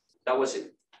systems. That was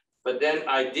it. But then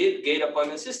I did gate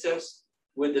appointment systems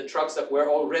with the trucks that were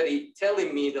already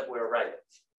telling me that we're arriving.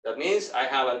 That means I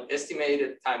have an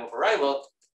estimated time of arrival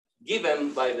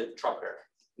given by the trucker,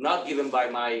 not given by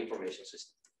my information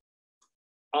system.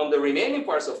 On the remaining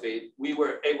parts of it, we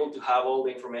were able to have all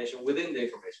the information within the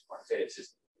information part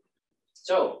system.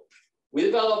 So we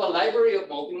developed a library of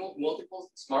multiple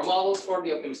smart models for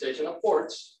the optimization of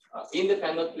ports,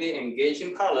 independently engaged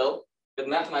in parallel, but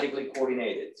mathematically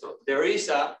coordinated. So there is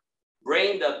a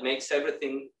brain that makes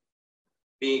everything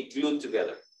be glued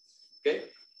together, okay?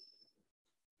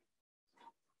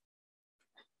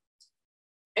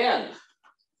 And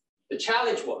the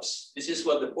challenge was, this is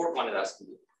what the port wanted us to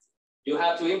do. You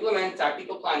have to implement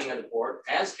tactical planning at the port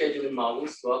and scheduling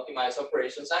models to optimize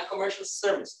operations and commercial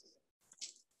services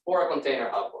for a container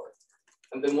hub port.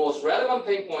 And the most relevant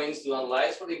pain points to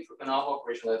analyze for the improvement of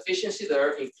operational efficiency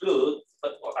there include,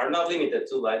 but are not limited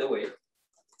to, by the way,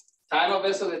 time of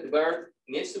vessel at the berth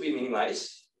needs to be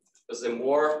minimized, because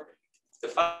the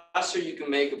faster you can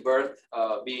make a berth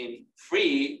being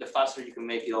free, the faster you can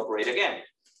make it operate again.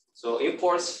 So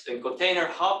imports and container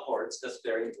hub ports, that's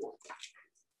very important.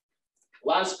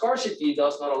 Land scarcity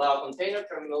does not allow container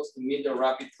terminals to meet the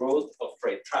rapid growth of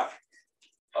freight traffic.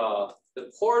 The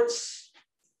ports,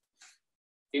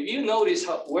 if you notice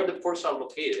where the ports are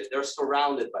located, they're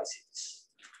surrounded by cities.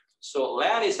 So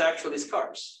land is actually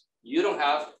scarce. You don't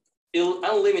have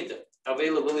unlimited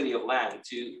availability of land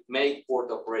to make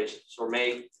port operations or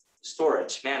make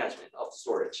storage, management of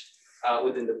storage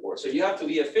within the port. So you have to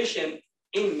be efficient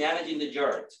in managing the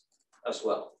yard as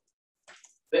well.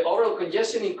 The overall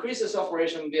congestion increases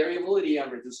operation variability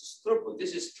and reduces throughput.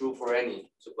 This is true for any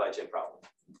supply chain problem,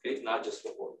 okay? Not just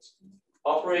for ports.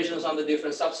 Operations on the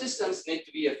different subsystems need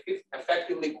to be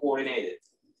effectively coordinated.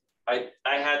 I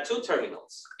had 2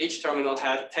 terminals. Each terminal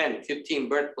had 10, 15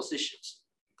 berth positions,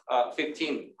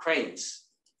 15 cranes.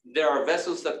 There are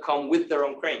vessels that come with their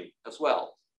own crane as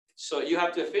well. So you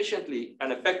have to efficiently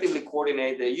and effectively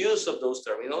coordinate the use of those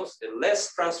terminals. The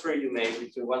less transfer you make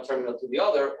between one terminal to the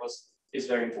other is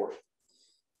very important.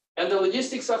 And the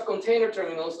logistics of container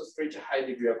terminals has reached a high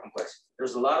degree of complexity.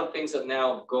 There's a lot of things that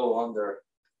now go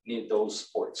underneath those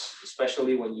ports,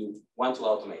 especially when you want to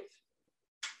automate.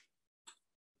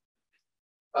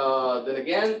 Then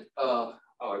again,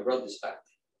 I brought this back.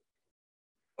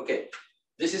 Okay,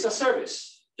 this is a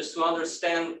service. Just to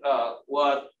understand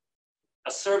what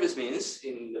a service means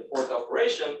in the port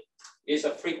operation is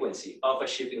a frequency of a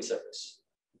shipping service.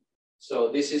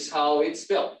 So this is how it's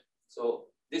built. So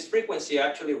this frequency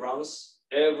actually runs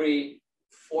every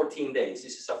 14 days.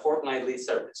 This is a fortnightly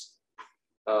service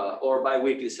or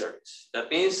bi-weekly service. That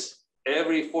means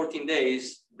every 14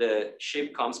 days, the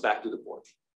ship comes back to the port.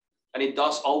 And it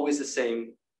does always the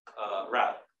same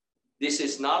route. This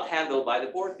is not handled by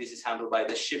the port. This is handled by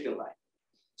the shipping line.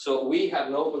 So we have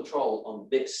no control on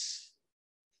this.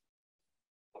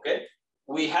 Okay,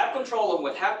 we have control on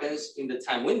what happens in the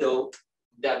time window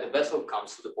that the vessel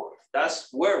comes to the port. That's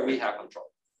where we have control.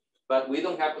 But we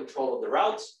don't have control of the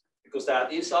routes because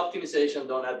that is optimization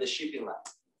done at the shipping line,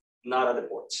 not at the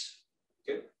ports.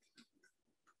 Okay.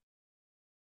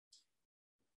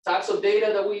 Types of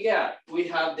data that we get. We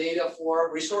have data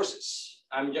for resources.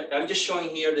 I'm just showing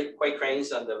here the quay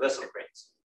cranes and the vessel cranes.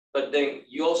 But then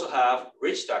you also have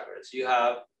reach stackers. You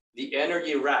have the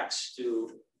energy racks to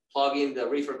plug in the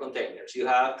reefer containers. You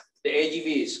have the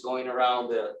AGVs going around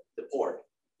the port.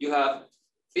 You have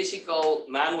physical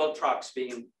manual trucks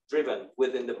being driven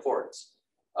within the ports.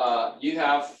 You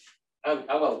have,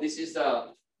 this is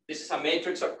a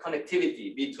matrix of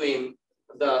connectivity between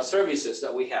the services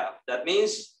that we have. That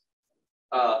means,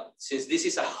 since this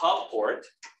is a hub port,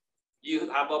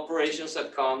 you have operations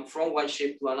that come from one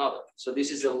ship to another. So this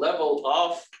is the level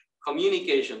of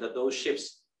communication that those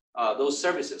ships, those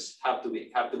services have to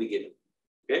be given.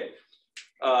 Okay.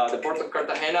 The port of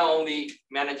Cartagena only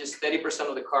manages 30%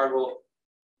 of the cargo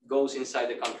goes inside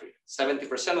the country. 70%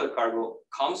 of the cargo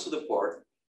comes to the port,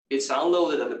 it's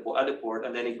unloaded at the port,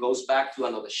 and then it goes back to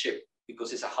another ship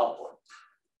because it's a hub port.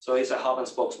 So it's a hub and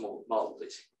spokes model,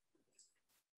 basically.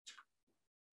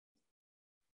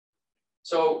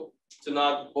 So to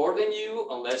not burden you,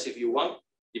 unless if you want,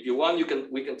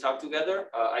 we can talk together.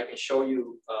 I can show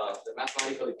you the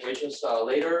mathematical equations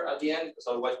later at the end, because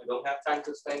otherwise we don't have time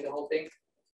to explain the whole thing.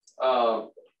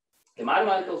 The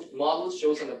mathematical model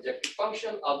shows an objective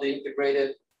function of the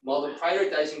integrated model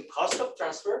prioritizing cost of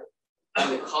transfer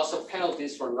and the cost of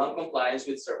penalties for non-compliance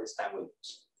with service time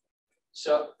windows.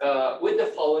 So with the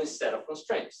following set of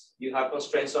constraints, you have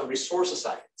constraints on resource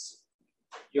assignments.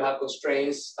 You have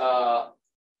constraints,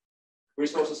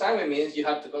 resource assignment means you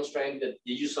have to constrain the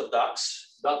use of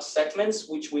docks segments,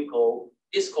 which we call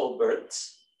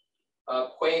berths,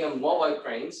 crane and mobile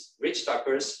cranes, reach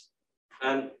stackers,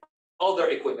 and other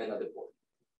equipment at the port.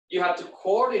 You have to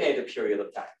coordinate a period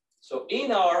of time. So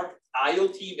in our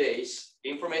IoT-based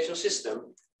information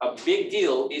system, a big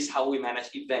deal is how we manage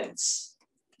events.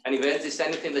 An event is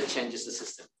anything that changes the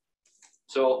system.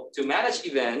 So to manage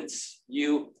events,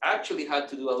 you actually had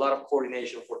to do a lot of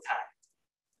coordination for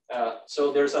time.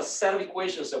 So there's a set of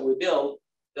equations that we build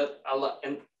that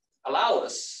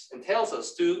tells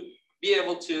us to be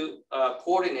able to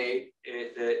coordinate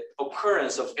the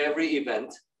occurrence of every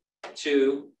event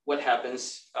to what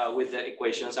happens with the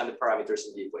equations and the parameters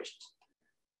in the equations.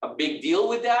 A big deal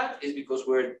with that is because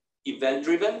we're event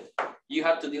driven, you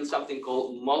have to deal with something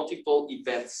called multiple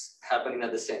events happening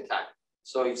at the same time.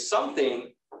 So if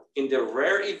something in the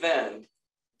rare event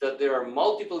that there are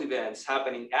multiple events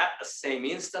happening at the same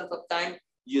instant of time,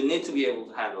 you need to be able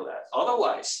to handle that.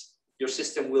 Otherwise, your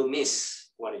system will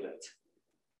miss one event.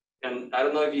 And I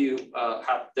don't know if you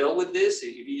have dealt with this.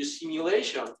 If you use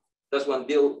simulation, that's one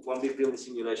big deal in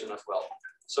simulation as well.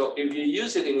 So if you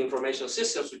use it in information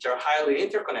systems, which are highly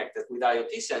interconnected with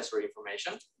IoT sensor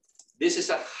information, this is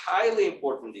a highly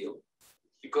important deal,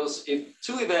 because if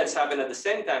two events happen at the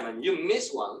same time and you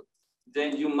miss one,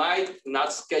 then you might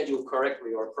not schedule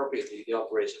correctly or appropriately the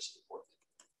operations report.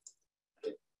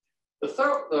 Okay.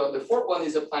 The fourth one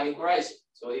is the planning horizon.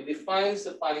 So it defines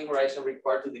the planning horizon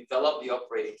required to develop the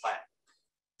operating plan.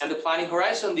 And the planning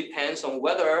horizon depends on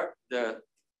whether the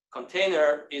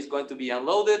container is going to be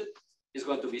unloaded, is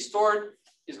going to be stored,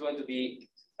 is going to be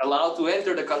allowed to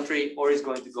enter the country, or is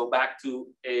going to go back to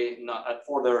a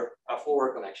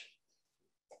forward connection.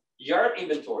 Yard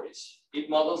inventories. It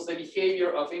models the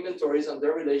behavior of inventories and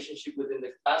their relationship within the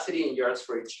capacity in yards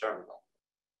for each terminal.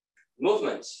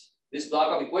 Movements. This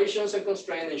block of equations and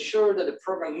constraints ensure that the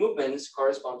program movements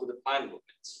correspond to the planned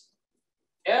movements.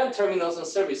 And terminals and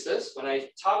services. When I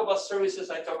talk about services,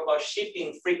 I talk about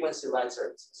shipping frequency line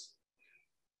services.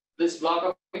 This block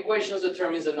of equations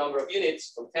determines the number of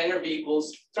units, container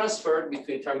vehicles transferred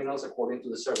between terminals according to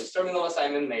the service terminal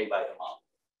assignment made by the model.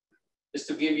 Just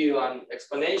to give you an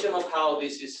explanation of how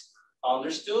this is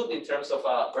understood in terms of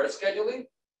berth scheduling,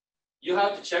 you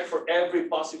have to check for every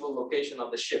possible location of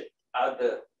the ship at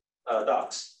the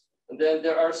docks. And then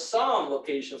there are some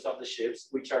locations of the ships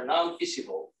which are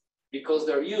non-feasible because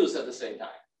they're used at the same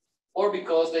time, or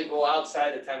because they go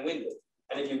outside the time window.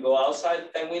 And if you go outside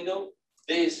the time window,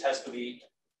 this has to be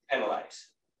penalized.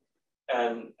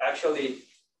 And actually,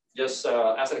 just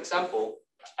as an example,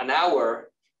 an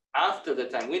hour after the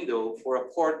time window for a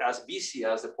port as busy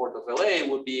as the port of LA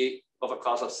would be of a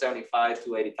cost of $75,000 to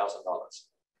 $80,000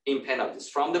 in penalties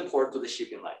from the port to the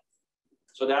shipping line.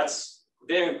 So that's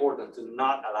very important to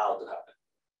not allow to happen.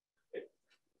 Okay.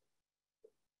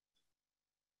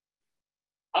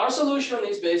 Our solution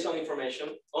is based on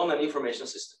an information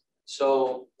system.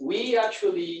 So we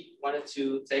actually wanted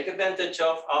to take advantage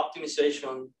of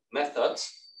optimization methods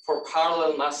for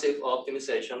parallel massive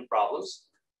optimization problems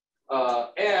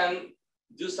and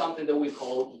do something that we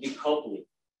call decoupling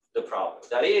the problem.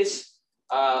 That is,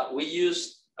 we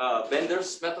use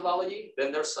vendors methodology,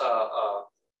 vendors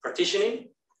partitioning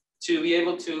to be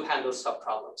able to handle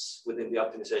subproblems within the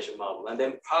optimization model, and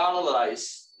then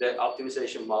parallelize the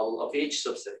optimization model of each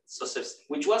subsystem,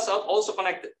 which was also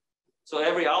connected. So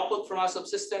every output from our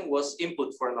subsystem was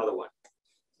input for another one.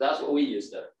 That's what we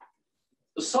use there.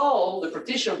 To solve the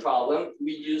partition problem,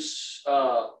 we use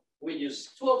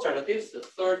two alternatives. The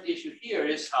third issue here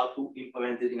is how to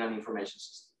implement it in an information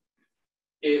system.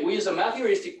 We use a math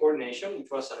heuristic coordination,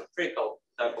 which was an empirical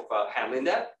type of handling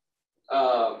that.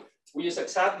 We use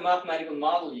exact mathematical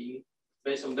modeling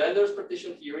based on Bender's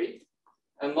partition theory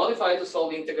and modify it to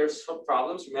solve integer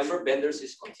problems. Remember, Bender's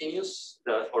is continuous.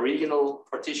 The original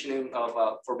partitioning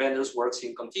of, for Bender's works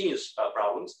in continuous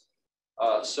problems.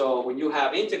 So when you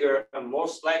have integer, and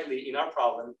most likely in our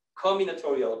problem,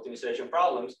 combinatorial optimization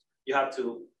problems, you have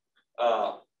to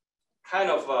kind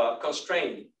of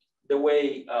constrain the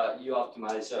way you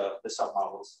optimize the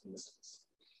submodels in the sense.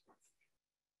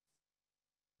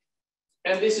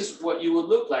 And this is what you would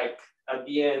look like at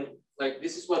the end. Like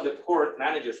this is what the port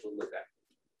managers will look at.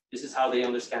 This is how they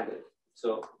understand it.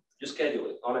 So you schedule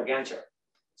it on a Gantt chart,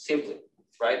 simply,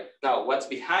 right? Now, what's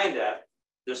behind that?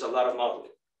 There's a lot of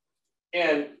modeling.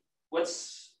 And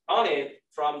what's on it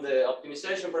from the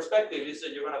optimization perspective is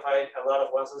that you're going to find a lot of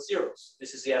ones and zeros.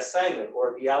 This is the assignment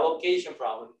or the allocation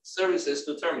problem, services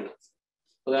to terminals.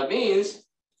 So that means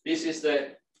this is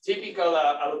the typical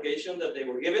allocation that they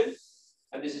were given.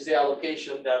 And this is the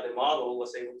allocation that the model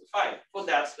was able to find for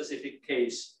that specific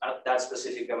case at that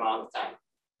specific amount of time.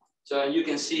 So you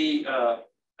can see,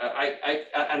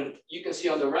 and you can see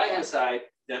on the right-hand side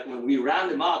that when we ran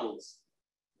the models,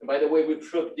 and by the way, we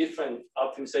proved different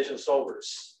optimization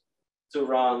solvers to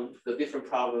run the different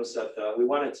problems that we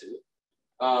wanted to.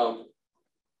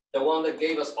 The one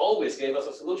that always gave us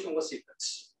a solution was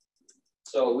simplex.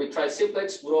 So we tried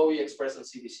simplex, Burovi, Express, and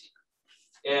CBC.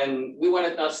 And we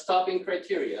wanted a stopping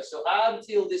criteria. So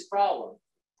until this problem,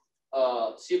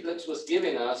 simplex was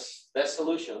giving us best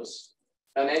solutions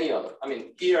than any other. I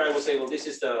mean, here I was able, this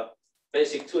is the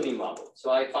basic tuning model.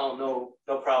 So I found no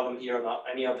problem here on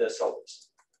any of the solvers.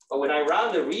 But when I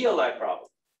ran the real life problem,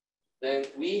 then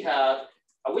we had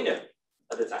a winner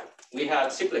at the time. We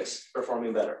had simplex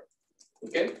performing better,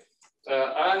 okay?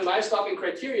 And my stopping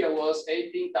criteria was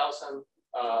 18,000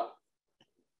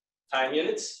 time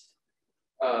units.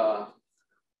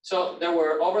 So there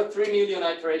were over 3 million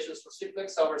iterations for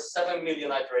simplex, over 7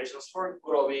 million iterations for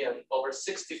Burovi, and over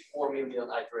 64 million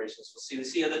iterations for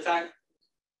CDC at the time.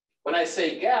 When I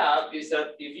say gap, is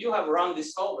that if you have run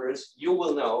these solvers, you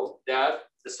will know that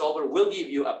the solver will give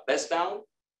you a best bound,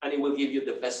 and it will give you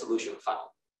the best solution found.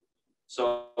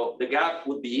 So the gap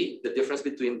would be the difference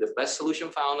between the best solution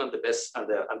found and the best and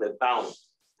the bound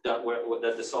that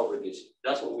the solver gives you.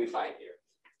 That's what we find here.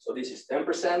 So this is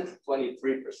 10%,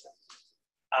 23%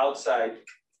 outside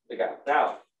the gap.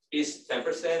 Now, is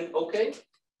 10% okay?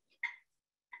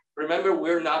 Remember,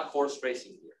 we're not force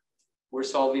tracing here. We're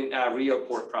solving a real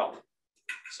port problem.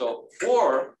 So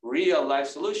for real life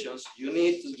solutions, you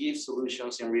need to give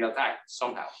solutions in real time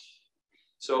somehow.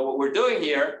 So what we're doing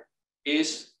here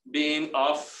is being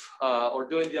off or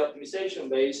doing the optimization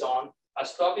based on a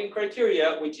stopping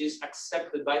criteria, which is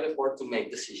accepted by the port to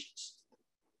make decisions,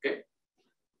 okay?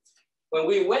 When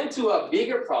we went to a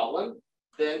bigger problem,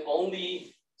 then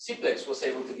only simplex was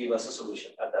able to give us a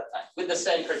solution at that time with the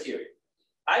same criteria.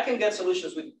 I can get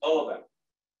solutions with all of them.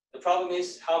 The problem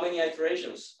is how many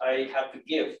iterations I have to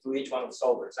give to each one of the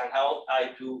solvers and how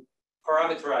I do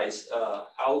parameterize,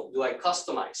 how do I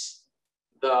customize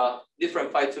the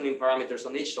different fine-tuning parameters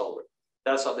on each solver.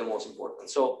 That's not the most important.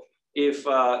 So if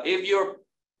your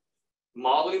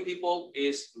modeling people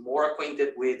is more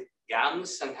acquainted with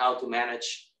GAMs and how to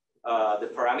manage the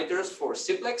parameters for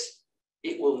simplex,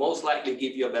 it will most likely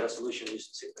give you a better solution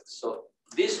using simplex. So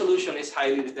this solution is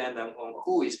highly dependent on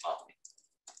who is modeling,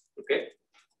 okay?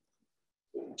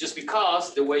 Just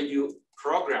because the way you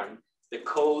program the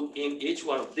code in each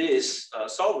one of these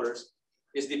solvers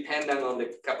is dependent on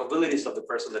the capabilities of the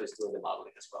person that is doing the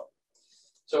modeling as well.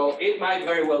 So it might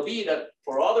very well be that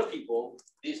for other people,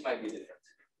 this might be different.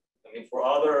 I mean, for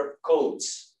other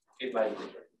codes, it might be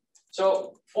different.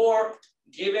 So for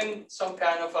given some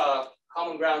kind of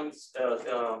common ground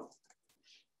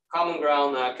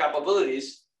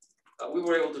capabilities, we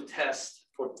were able to test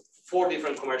for 4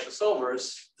 different commercial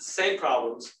solvers, the same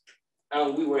problems,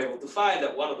 and we were able to find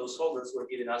that one of those solvers were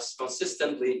giving us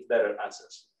consistently better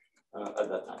answers at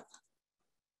that time.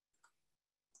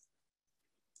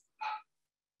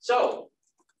 So,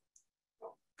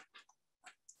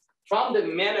 from the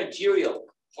managerial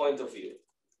point of view,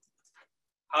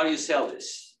 how do you sell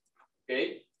this?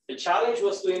 Okay, the challenge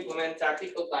was to implement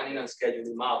tactical planning and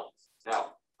scheduling models.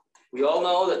 Now, we all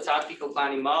know that tactical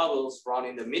planning models run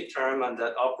in the midterm and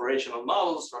that operational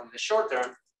models run in the short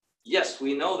term. Yes,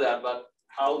 we know that, but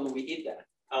how do we eat that?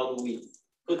 How do we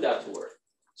put that to work?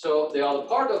 So the other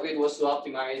part of it was to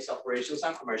optimize operations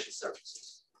and commercial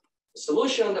services. The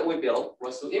solution that we built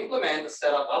was to implement a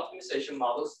set of optimization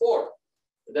models for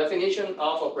the definition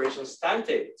of operations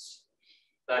timetables.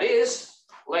 That is,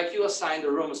 like you assign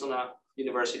the rooms on a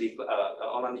university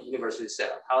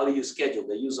setup. How do you schedule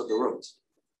the use of the rooms?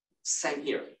 Same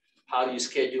here. How do you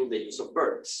schedule the use of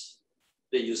birds,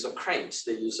 the use of cranes,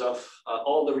 the use of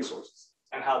all the resources,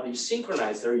 and how do you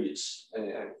synchronize their use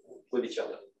with each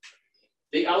other?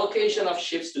 The allocation of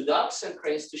ships to docks and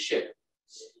cranes to ship.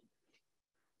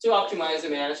 to optimize the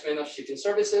management of shipping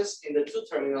services in the two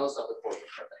terminals of the port of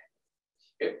Cartagena.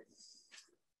 Okay.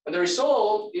 And the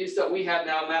result is that we have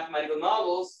now mathematical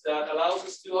models that allows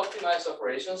us to optimize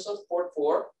operations of port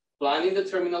 4, planning the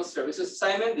terminal services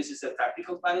assignment. This is a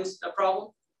tactical planning problem.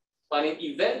 Planning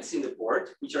events in the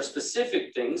port, which are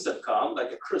specific things that come,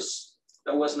 like a cruise.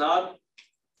 That was not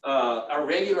a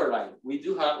regular line. We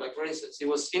do have, like for instance, it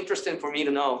was interesting for me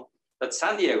to know that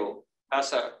San Diego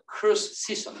has a cruise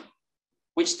season,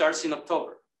 which starts in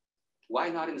October. Why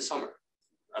not in the summer?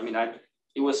 I mean,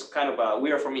 it was kind of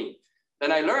weird for me.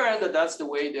 Then I learned that that's the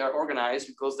way they are organized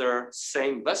because their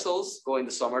same vessels go in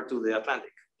the summer to the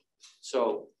Atlantic.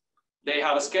 So they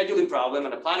have a scheduling problem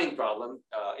and a planning problem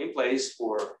in place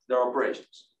for their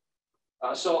operations.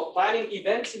 So planning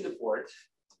events in the port,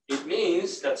 it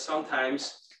means that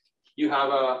sometimes you have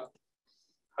a,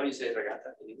 how do you say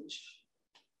regatta in English?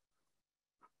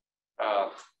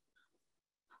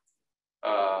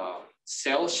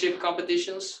 Sail ship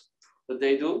competitions that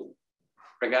they do.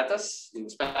 Regatas, in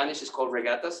Spanish it's called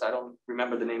regatas. I don't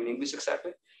remember the name in English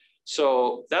exactly.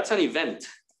 So that's an event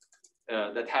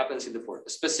that happens in the port, a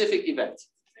specific event,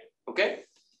 okay?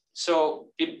 So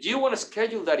if you want to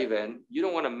schedule that event, you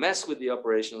don't want to mess with the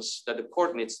operations that the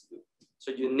port needs to do.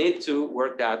 So you need to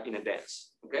work that in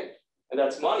advance, okay? And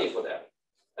that's money for that.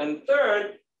 And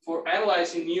third, for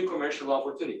analyzing new commercial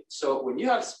opportunities. So when you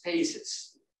have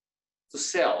spaces to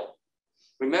sell,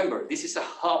 remember, this is a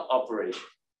hub operation.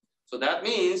 So that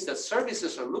means that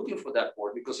services are looking for that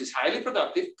port because it's highly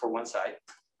productive for one side.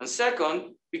 And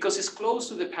second, because it's close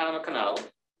to the Panama Canal,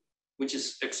 which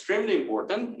is extremely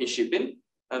important in shipping.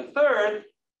 And third,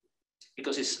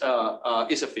 because it's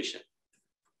efficient.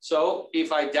 So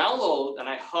if I download and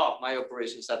I hub my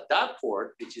operations at that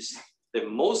port, which is the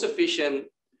most efficient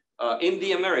in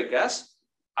the Americas,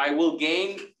 I will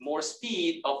gain more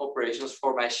speed of operations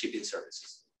for my shipping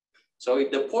services. So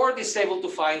if the port is able to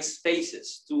find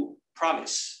spaces to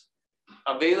promise,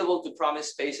 available to promise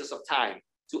spaces of time,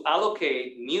 to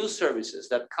allocate new services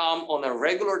that come on a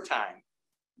regular time,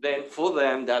 then for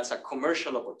them, that's a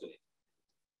commercial opportunity.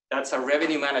 That's a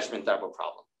revenue management type of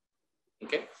problem,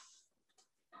 okay?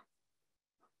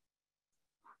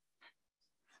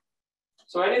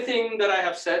 So anything that I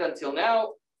have said until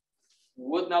now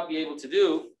would not be able to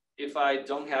do if I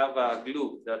don't have a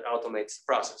glue that automates the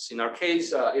process. In our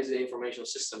case, is the information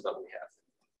system that we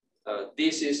have.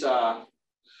 This is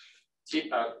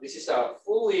a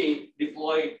fully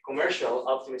deployed commercial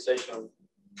optimization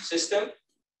system,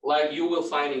 like you will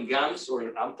find in GAMS or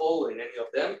in Ample or in any of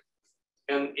them.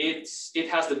 And it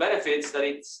has the benefits that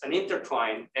it's an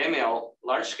intertwined ML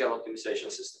large-scale optimization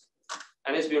system.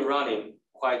 And it's been running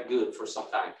quite good for some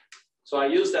time. So I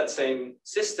use that same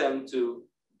system to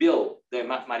build the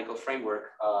mathematical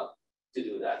framework to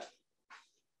do that.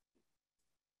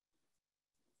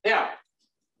 Yeah,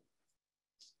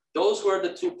 those were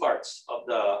the two parts of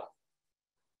the,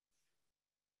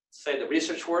 say, the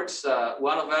research works.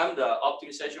 One of them, the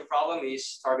optimization problem,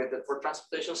 is targeted for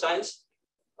transportation science.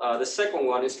 The second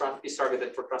one is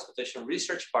targeted for transportation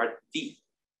research part D,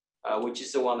 which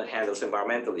is the one that handles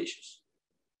environmental issues.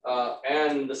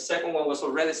 And the second one was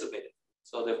already submitted.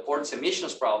 So the port's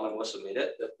emissions problem was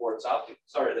submitted. The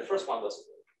first one was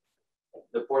submitted.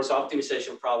 The port's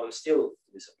optimization problem still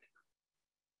to be submitted.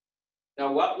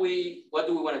 Now, what do we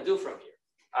want to do from here?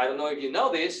 I don't know if you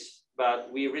know this,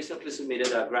 but we recently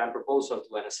submitted a grant proposal to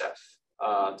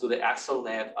NSF, to the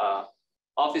AxelNet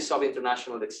Office of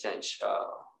International Exchange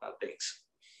things.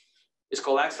 It's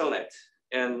called AxelNet.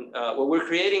 And what we're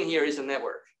creating here is a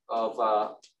network of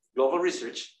global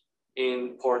research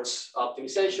in ports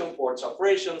optimization, ports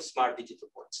operations, smart digital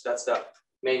ports. That's the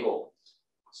main goal.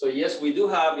 So yes, we do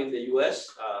have in the US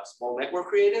a small network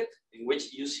created, in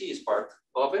which UC is part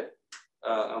of it.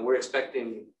 And we're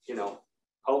expecting,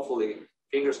 hopefully,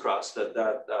 fingers crossed,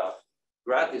 that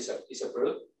grant is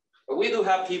approved. But we do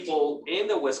have people in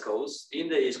the West Coast, in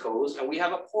the East Coast, and we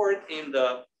have a port in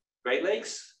the Great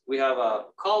Lakes. We have a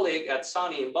colleague at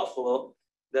Sony in Buffalo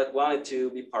that wanted to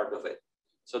be part of it.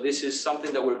 So this is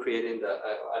something that we're creating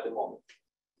at the moment.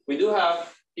 We do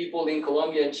have people in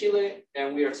Colombia and Chile,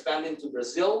 and we are expanding to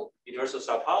Brazil. University of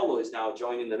Sao Paulo is now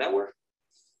joining the network.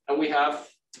 And we have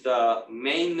the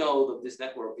main node of this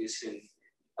network is in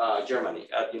Germany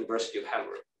at University of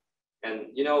Hamburg. And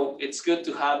it's good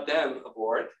to have them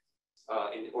aboard,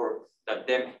 or that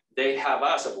they have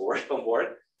us on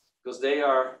board, because they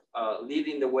are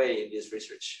leading the way in this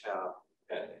research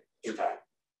in time.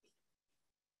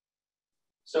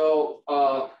 So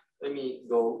let me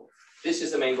go. This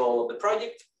is the main goal of the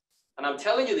project. And I'm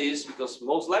telling you this because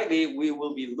most likely we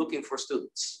will be looking for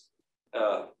students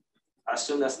as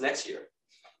soon as next year.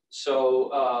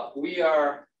 So we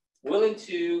are willing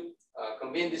to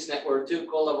convene this network to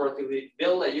collaboratively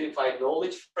build a unified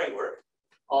knowledge framework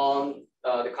on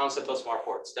the concept of smart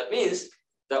ports. That means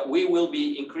that we will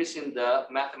be increasing the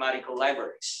mathematical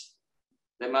libraries,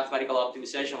 the mathematical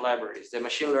optimization libraries, the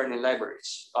machine learning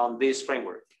libraries on this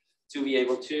framework to be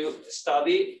able to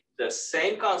study the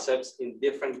same concepts in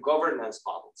different governance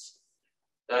models.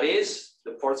 That is,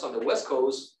 the ports on the West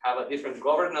Coast have a different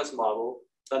governance model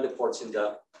than the ports in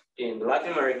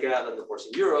Latin America, than the ports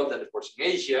in Europe, than the ports in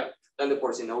Asia, than the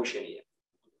ports in Oceania.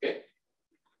 Okay.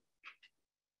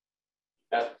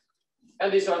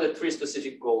 And these are the three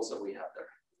specific goals that we have there.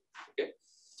 Okay.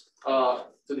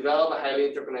 To develop a highly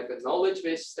interconnected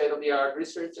knowledge-based state-of-the-art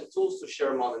research and tools to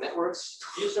share among the network's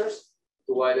users,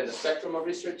 to widen the spectrum of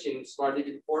research in smart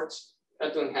digital ports,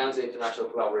 and to enhance the international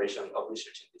collaboration of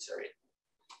research in this area.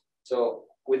 So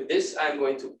with this, I'm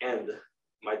going to end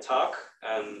my talk.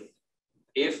 And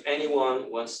if anyone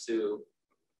wants to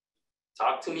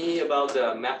talk to me about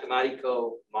the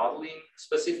mathematical modeling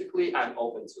specifically, I'm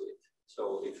open to it.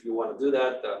 So if you want to do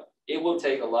that, it will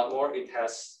take a lot more.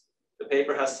 The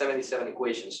paper has 77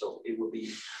 equations, so it would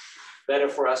be better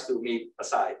for us to meet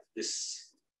aside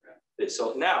this.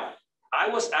 So now, I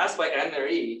was asked by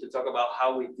Anne-Marie to talk about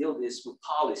how we deal this with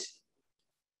policy.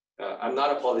 I'm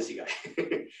not a policy guy,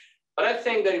 but I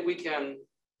think that if we can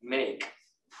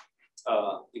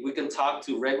talk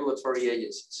to regulatory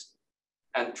agencies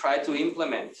and try to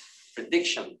implement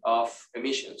prediction of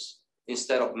emissions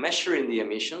instead of measuring the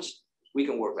emissions, we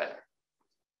can work better.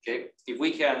 Okay, if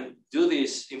we can do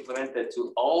this implemented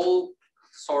to all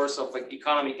sorts of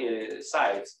economic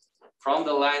sides, from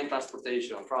the line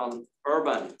transportation, from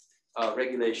urban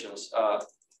regulations,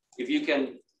 if you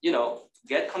can,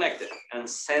 get connected and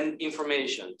send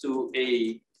information to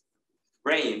a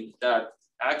brain that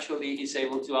actually is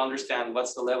able to understand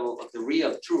what's the level of the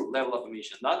real, true level of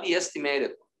emission, not the estimated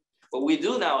one. What we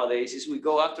do nowadays is we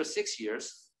go after 6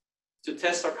 years to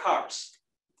test our cars.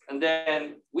 And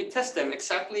then we test them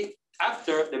exactly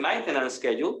after the maintenance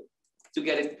schedule to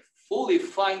get it fully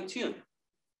fine-tuned.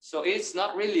 So it's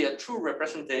not really a true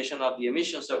representation of the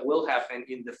emissions that will happen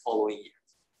in the following year.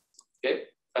 Okay,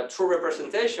 a true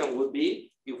representation would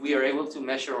be if we are able to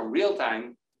measure on real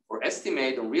time or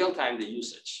estimate on real time the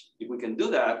usage. If we can do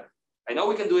that, I know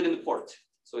we can do it in the port.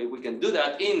 So if we can do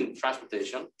that in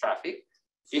transportation, traffic,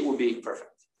 it would be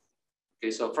perfect.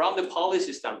 Okay, so from the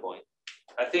policy standpoint,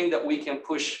 I think that we can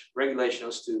push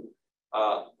regulations to,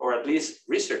 or at least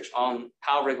research on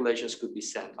how regulations could be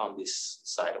sent on this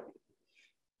side of it.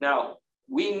 Now,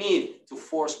 we need to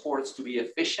force ports to be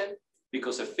efficient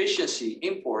because efficiency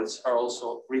in ports are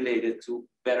also related to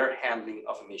better handling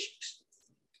of emissions.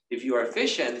 If you are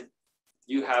efficient,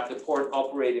 you have the port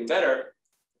operating better,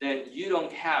 then you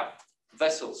don't have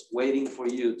vessels waiting for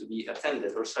you to be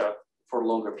attended or served for a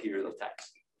longer period of time.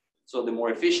 So the more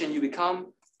efficient you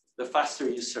become, the faster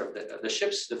you serve the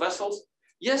ships, the vessels.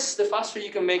 Yes, the faster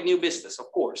you can make new business,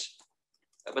 of course.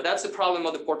 But that's the problem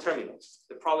of the port terminals.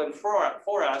 The problem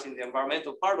for us in the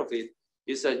environmental part of it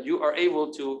is that you are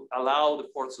able to allow the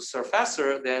ports to serve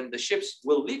faster, then the ships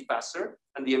will leave faster,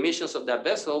 and the emissions of that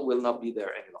vessel will not be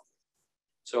there any longer.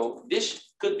 So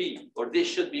this could be, or this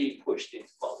should be pushed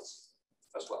into policy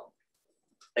as well.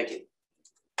 Thank you.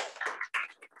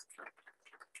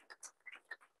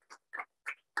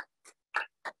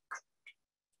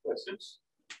 Questions?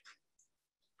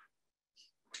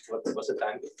 What's the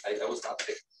time? I was not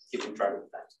keeping track of the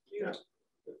time. Yeah.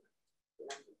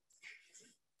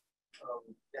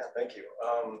 Yeah, thank you.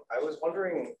 I was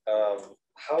wondering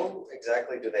how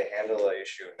exactly do they handle the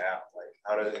issue now? Like,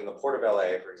 how do in the Port of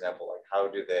LA, for example, like how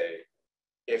do they,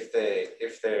 if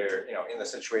they're in the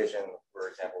situation, for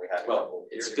example, we had. Well,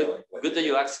 it's good that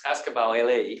you ask about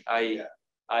LA.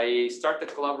 I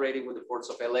started collaborating with the ports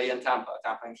of LA and Tampa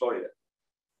in Florida.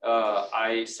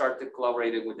 I started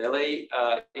collaborating with LA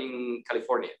in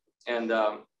California. And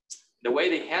the way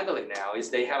they handle it now is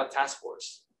they have a task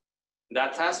force.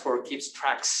 That task force keeps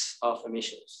tracks of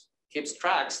emissions. Keeps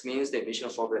tracks means the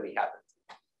emissions already happened.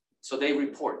 So they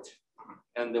report.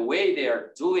 And the way they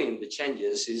are doing the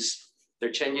changes is they're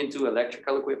changing to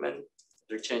electrical equipment.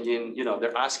 They're changing,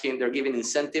 they're giving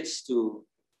incentives to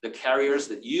the carriers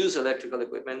that use electrical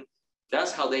equipment.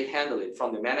 That's how they handle it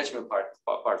from the management part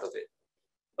of it.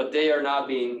 But they're not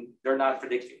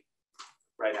predicting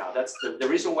right now. That's the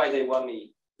reason why they want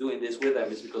me doing this with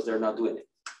them is because they're not doing it.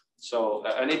 So,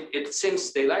 and it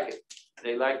seems they like it.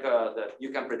 They like that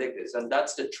you can predict this. And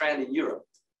that's the trend in Europe.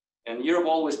 And Europe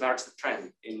always marks the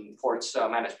trend in ports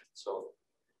management. So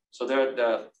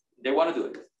they want to do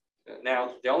it.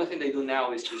 Now, the only thing they do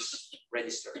now is just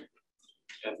register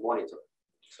and monitor.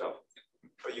 So,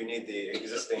 but you need the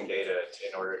existing data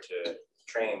in order to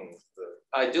train the.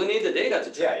 I do need the data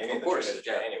to train. Yeah, you need of course. The data to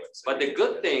train anyway. So but the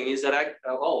good thing is that I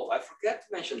forgot to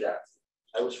mention that.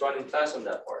 I was running fast on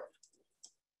that part.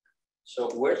 So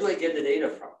where do I get the data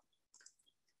from?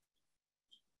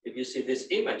 If you see this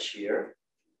image here,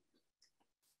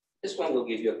 this one will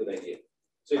give you a good idea.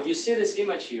 So if you see this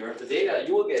image here, the data,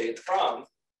 you will get it from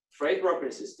freight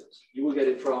brokering systems. You will get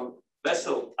it from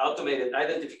vessel automated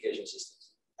identification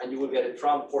systems. And you will get it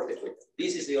from port equipment.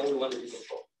 This is the only one that you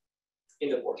control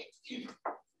in the port.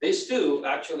 These two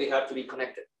actually have to be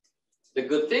connected. The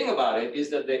good thing about it is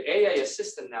that the AIS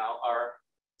system now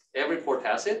every port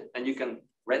has it and you can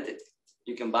rent it.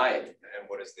 You can buy it. And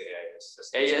what is the AIS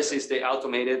system? AIS is the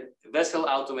vessel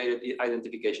automated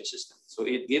identification system. So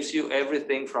it gives you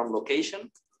everything from location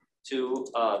to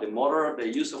the motor, the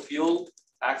use of fuel,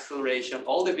 acceleration,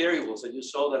 all the variables that you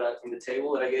saw that in the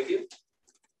table that I gave you.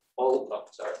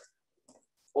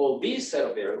 All these set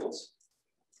of variables,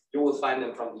 you will find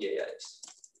them from the AIS.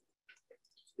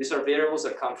 These are variables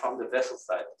that come from the vessel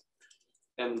side.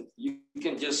 And you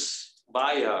can just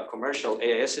buy a commercial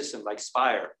AIS system like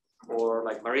Spire or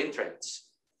like Marine Trends,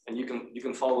 and you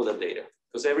can follow the data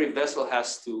because every vessel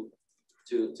has to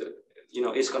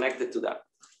is connected to that.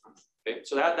 Okay,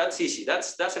 so that's easy.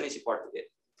 That's an easy part of it.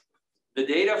 The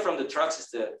data from the trucks is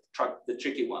the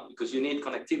tricky one because you need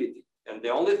connectivity, and the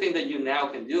only thing that you now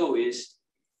can do is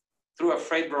through a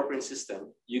freight brokering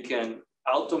system, you can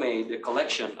automate the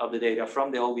collection of the data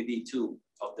from the OBD2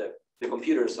 of the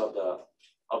computers of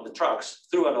the trucks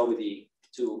through an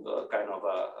OBD2 kind of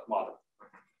a model.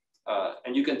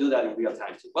 And you can do that in real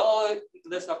time too. Well,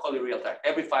 let's not call it real time.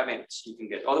 Every 5 minutes you can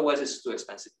get, otherwise it's too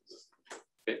expensive.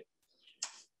 Okay.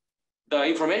 The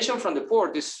information from the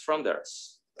port is from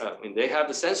theirs. They have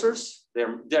the sensors.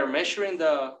 They're measuring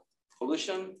the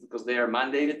pollution because they are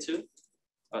mandated to.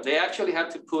 They actually have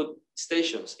to put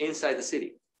stations inside the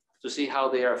city to see how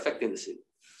they are affecting the city.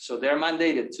 So they're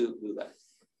mandated to do that.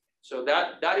 So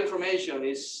that information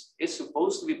is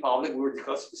supposed to be public. We were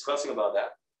discussing about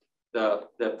that.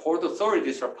 The port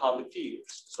authorities are public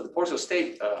figures. So the ports of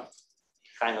state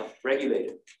kind of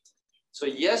regulated. So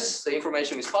yes, the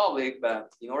information is public,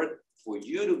 but in order for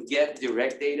you to get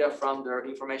direct data from their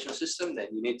information system, then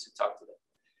you need to talk to them.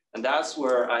 And that's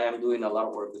where I am doing a lot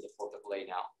of work with the Port of LA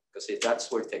now, because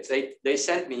that's where it takes. They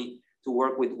sent me to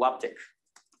work with WAPTEC.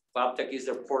 WAPTEC is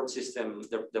their port system,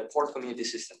 the port community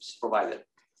systems provider.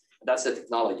 That's the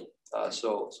technology.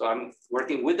 So I'm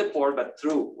working with the port, but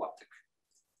through WAPTEC.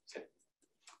 Okay.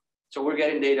 So we're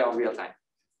getting data in real time.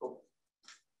 Cool.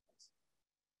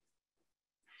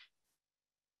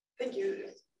 Thank you.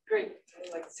 Great.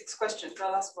 Like 6 questions. The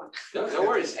last one. No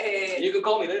worries. You can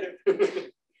call me later.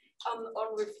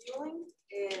 On refueling,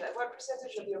 what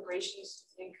percentage of the operations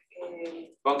do you think?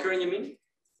 Bunkering, you mean?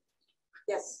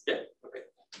 Yes. Yeah. Okay.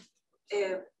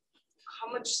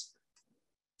 How much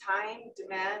time,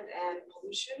 demand, and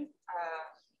pollution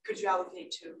could you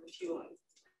allocate to refueling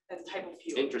and type of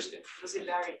fuel? Interesting. Does it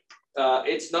vary?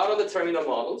 It's not on the terminal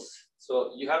models.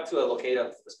 So you have to allocate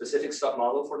a specific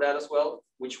submodel for that as well,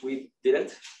 which we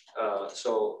didn't.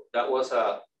 So that was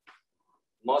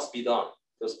must be done.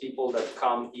 Those people that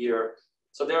come here.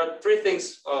 So there are 3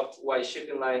 things of why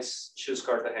shipping lines choose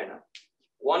Cartagena.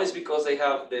 One is because they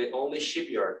have the only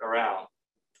shipyard around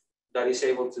that is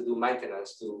able to do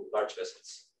maintenance to large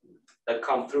vessels that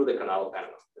come through the Canal of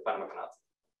Panama, the Panama Canal.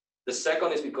 The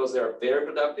second is because they are very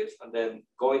productive, and then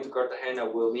going to Cartagena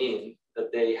will mean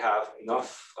that they have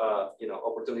enough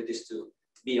opportunities to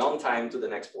be on time to the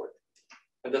next port.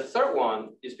 And the third one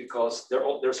is because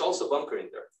there's also bunkering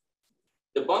there.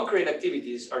 The bunkering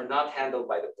activities are not handled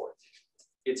by the port.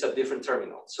 It's a different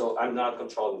terminal, so I'm not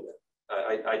controlling them.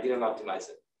 I didn't optimize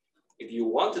it. If you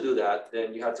want to do that,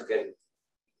 then you have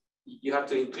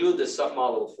to include the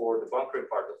submodel for the bunkering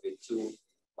part of it to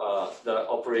the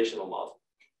operational model.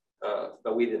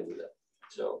 But we didn't do that.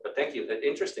 So, but thank you. That's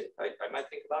interesting. I might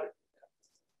think about it.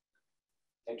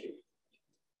 Thank you.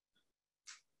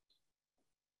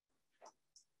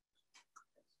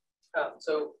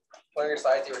 So one of your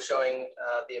slides, you were showing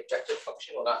the objective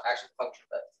function, well, not actually the function,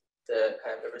 but the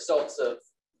kind of the results of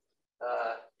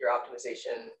your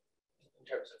optimization in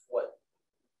terms of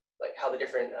how the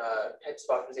different types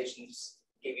of optimizations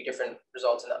gave you different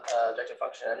results in the objective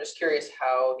function. I'm just curious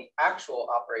how the actual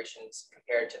operations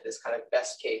compared to this kind of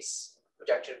best case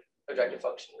objective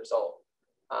function result,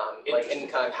 and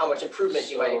kind of how much improvement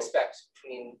you might expect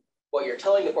between what you're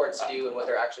telling the ports to do and what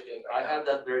they're actually doing right now. I have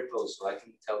that very close, so I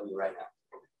can tell you right now.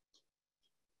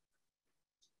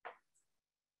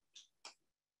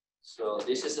 So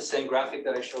this is the same graphic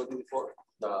that I showed you before.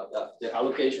 the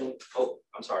allocation. Oh,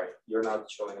 I'm sorry, you're not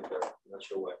showing it there. I'm not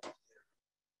sure why.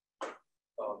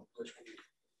 Which one?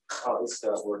 Oh, it's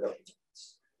the Word document.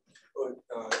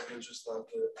 It was just not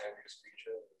the Andrew's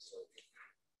feature. So.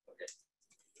 Okay,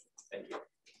 thank you.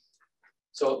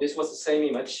 So this was the same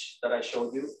image that I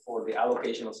showed you for the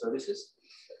allocation of services.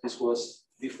 This was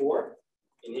before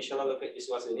initial allocation. This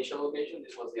was the initial allocation.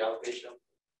 This was the allocation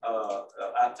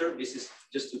after. This is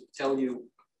just to tell you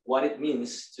what it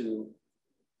means to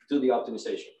do the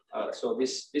optimization. So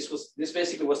this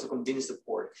basically was to convince the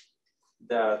port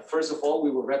that first of all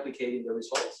we were replicating the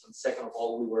results, and second of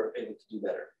all we were able to do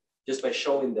better just by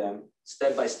showing them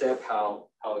step by step how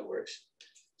it works.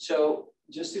 So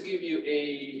just to give you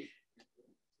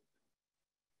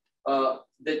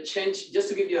the change, just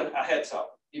to give you a heads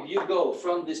up, if you go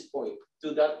from this point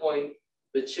to that point,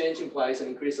 the change implies an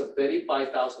increase of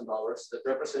 $35,000 that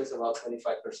represents about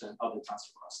 25% of the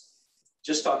transfer cost.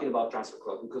 Just talking about transfer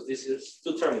cost, because this is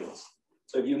 2 terminals.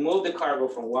 So if you move the cargo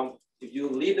from one, if you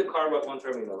leave the cargo at one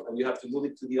terminal and you have to move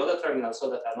it to the other terminal so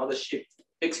that another ship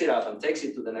picks it up and takes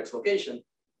it to the next location,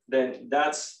 then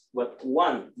that's what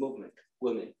one movement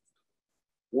will mean.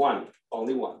 One,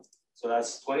 only one. So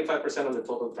that's 25% of the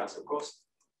total transfer cost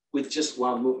with just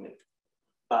one movement,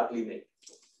 badly made.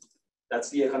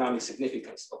 That's the economic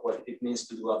significance of what it means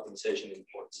to do optimization in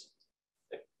ports.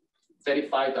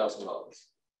 $35,000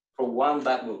 for one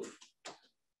bad move.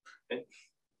 Okay?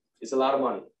 It's a lot of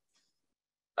money.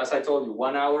 As I told you,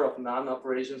 1 hour of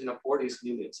non-operations in a port is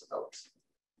millions of dollars.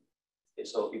 Okay,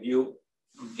 so if you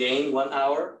gain 1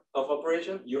 hour of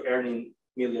operation, you're earning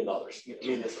millions of dollars. Yeah.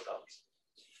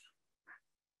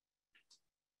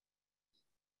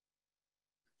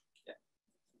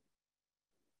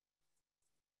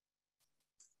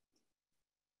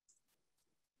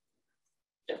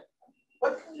 Yeah.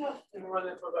 What kind of neural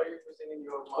network are you using in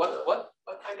your model? What?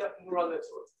 What kind of neural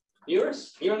network?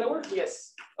 Neural network?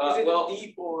 Yes. Is it Well,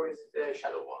 deep or is it a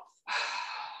shallow one?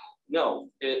 No,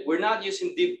 we're not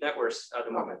using deep networks at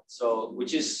the moment. So,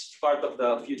 which is part of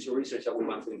the future research that we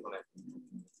want to implement.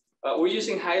 We're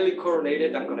using highly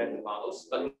correlated and connected models,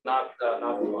 but not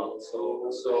deep models.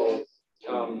 So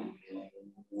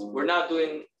we're not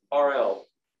doing RL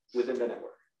within the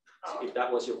network. If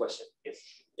that was your question. Yes.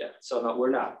 Yeah. So no, we're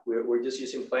not. We're just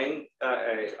using plain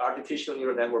artificial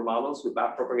neural network models with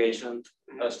back propagation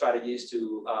strategies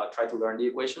to try to learn the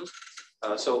equations.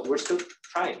 So we're still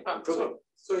trying, improving.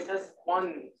 So it has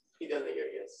one hidden layer,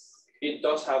 yes. It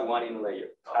does have one in layer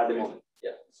at the moment.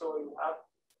 Yeah. So you have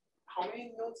how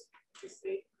many nodes you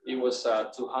say? It was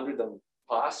 200 and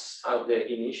plus of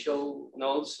the initial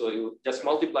nodes. So you just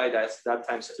multiply that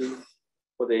times 2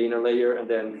 for the inner layer, and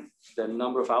then the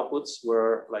number of outputs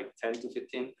were like 10 to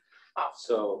 15.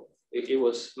 So it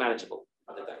was manageable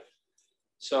at the time.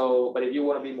 So, but if you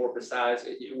want to be more precise,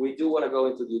 we do want to go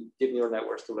into the deep neural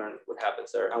networks to learn what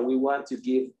happens there. And we want to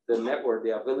give the network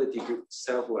the ability to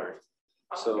self-learn.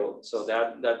 So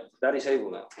that is able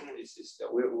now.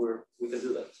 We can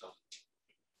do that. So,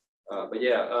 but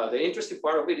yeah, the interesting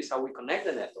part of it is how we connect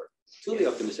the network to the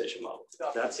optimization model.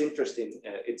 That's interesting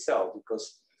itself,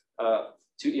 because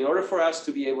in order for us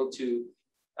to be able to,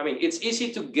 I mean, it's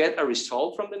easy to get a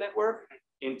result from the network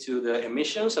into the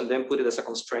emissions and then put it as a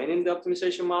constraint in the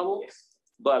optimization model. Yes.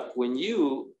 But when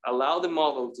you allow the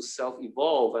model to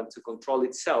self-evolve and to control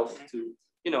itself to,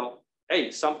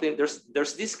 hey,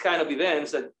 there's this kind of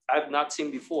events that I've not seen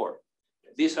before.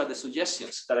 These are the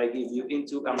suggestions that I give you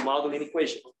into a modeling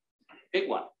equation. Pick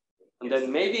one. And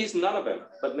then maybe it's none of them,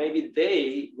 but maybe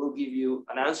they will give you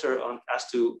an answer as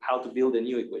to how to build a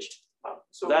new equation.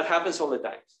 So that happens all the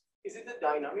time. Is it a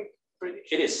dynamic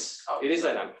prediction? It is. It is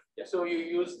dynamic. Yeah. So you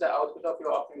use the output of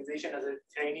your optimization as a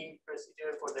training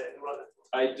procedure for the neural network?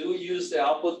 I do use the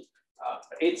output.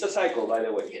 It's a cycle, by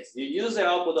the way. Yes. You use the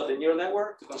output of the neural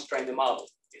network to constrain the model.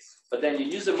 Yes. But then you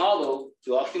use the model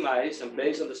to optimize, and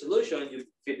based on the solution, you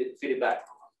feed it back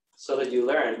so that you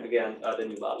learn, again, the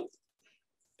new value.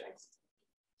 Thanks.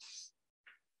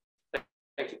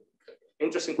 Thank you.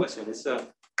 Interesting question. It's,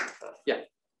 yeah.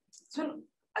 So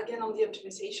again, on the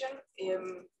optimization,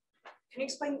 can you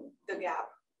explain the gap?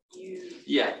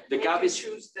 The gap is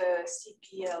choose the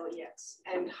CPLEX,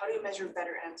 and how do you measure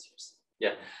better answers?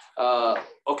 Yeah.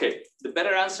 Okay. The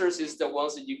better answers is the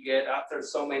ones that you get after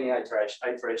so many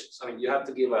iterations. I mean, you have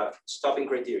to give a stopping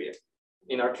criteria.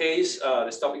 In our case, the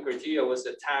stopping criteria was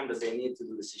the time that they need to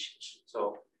do decisions.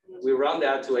 So we run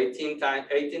that to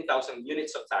 18,000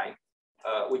 units of time,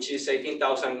 which is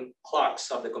 18,000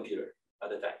 clocks of the computer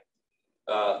at the time.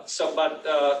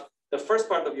 The first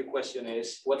part of your question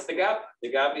is, what's the gap? The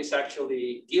gap is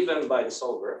actually given by the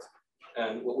solver.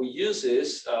 And what we use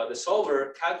is the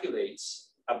solver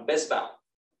calculates a best bound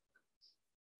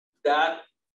that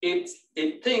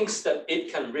it thinks that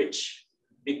it can reach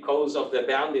because of the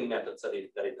bounding methods that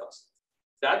it does.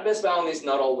 That best bound is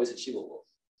not always achievable.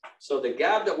 So the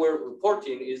gap that we're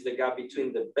reporting is the gap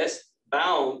between the best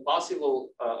bound possible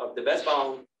of the best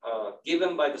bound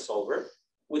given by the solver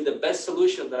with the best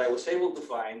solution that I was able to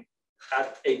find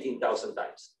at 18,000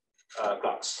 times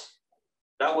clocks.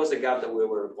 That was the gap that we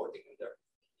were reporting in there.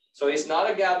 So it's not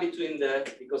a gap between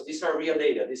because these are real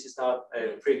data. This is not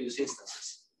previous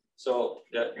instances. So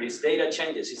this data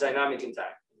changes, it's dynamic in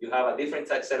time. You have a different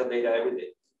set of data every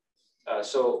day.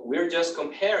 So we're just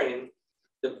comparing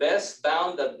the best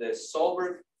bound that the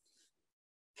solver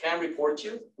can report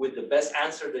you with the best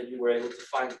answer that you were able to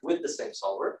find with the same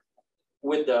solver,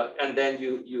 and then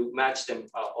you match them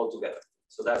all together.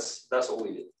 So that's what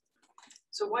we did.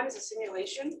 So one is a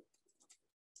simulation?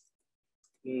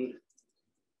 You're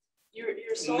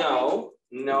solving?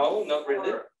 No, not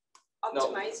really.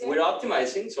 Optimizing? No, we're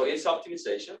optimizing, so it's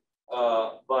optimization.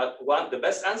 But the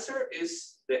best answer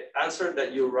is the answer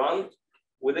that you run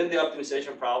within the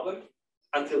optimization problem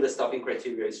until the stopping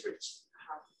criteria is reached.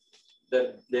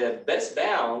 The best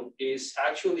bound is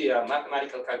actually a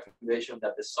mathematical calculation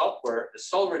that the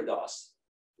solver does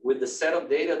with the set of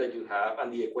data that you have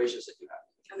and the equations that you have.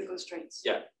 And the constraints.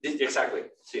 Yeah, exactly.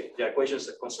 See, the equations,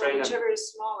 the constraint. So whichever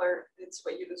is smaller, it's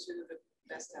what you consider the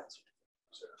best answer.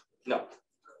 No.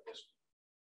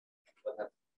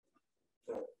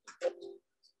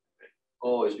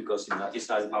 Oh, it's because it's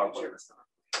not in PowerPoint.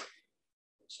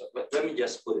 So let me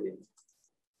just put it in.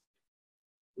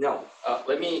 No,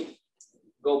 let me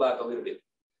go back a little bit.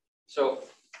 So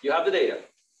you have the data.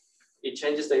 It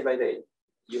changes day by day.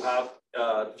 You have,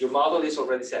 your model is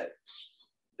already set.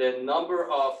 The number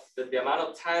of, the amount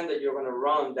of time that you're gonna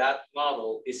run that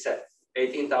model is set,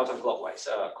 18,000 clockwise,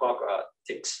 clock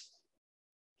ticks.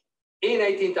 In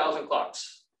 18,000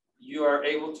 clocks, you are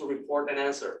able to report an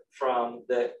answer from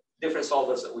the different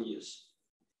solvers that we use.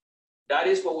 That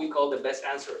is what we call the best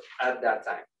answer at that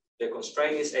time. The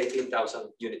constraint is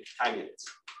 18,000 time units.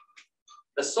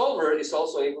 The solver is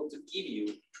also able to give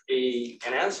you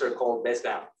an answer called best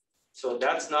bound. So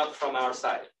that's not from our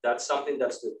side. That's something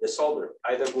that's the solver,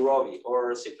 either Gurobi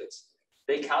or Ciplets.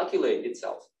 They calculate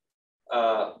itself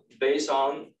based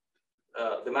on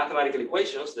the mathematical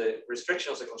equations, the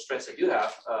restrictions, the constraints that you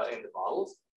have in the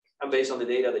models, and based on the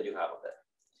data that you have of that.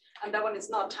 And that one is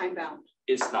not time bound.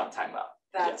 It's not time bound.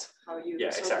 That's how you.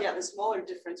 Yeah, so exactly. Yeah, the smaller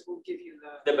difference will give you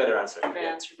the better answer. The better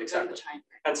answer within exactly. the time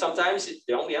frame. And sometimes it's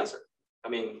the only answer. I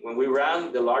mean, when we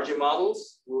ran the larger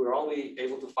models, we were only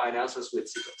able to find answers with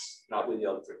sequence, not with the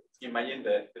other three. Imagine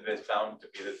that it is found to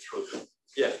be the truth.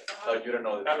 Yeah. So you don't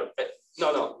know the truth.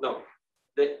 No.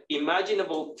 The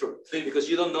imaginable truth, because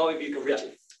you don't know if you can reach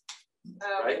it,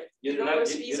 right? You know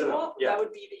what's feasible? Yeah. That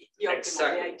would be the optimal,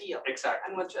 Exactly. the ideal. Exactly.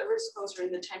 And whichever is closer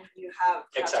in the time frame you have,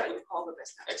 that's Exactly. what you call the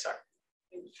best answer. Exactly.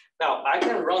 Now, I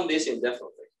can run this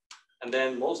indefinitely, and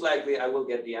then most likely I will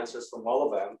get the answers from all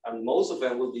of them, and most of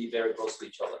them will be very close to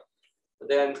each other. But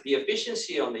then the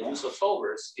efficiency on the use of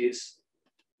solvers is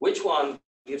which one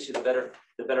gives you the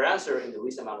better answer in the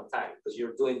least amount of time, because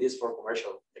you're doing this for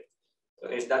commercial thing.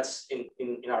 So that's in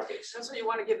our case. That's what you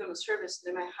want to give them a service.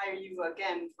 They might hire you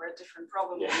again for a different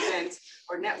problem Yeah. event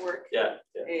or network. Yeah.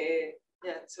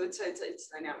 So it's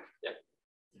dynamic. Yeah.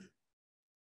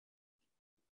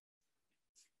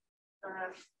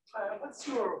 What's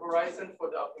your horizon for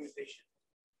the optimization?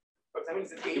 For example,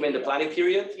 is it You mean the planning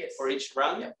period? Yes. For each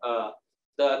run? Yeah.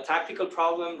 The tactical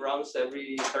problem runs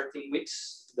every 13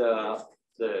 weeks. The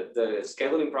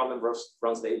scheduling problem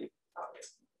runs daily. Okay.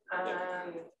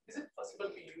 And is it possible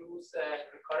to use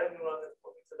recurrent neural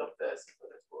network instead of the simple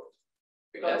network?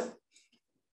 Because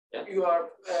you are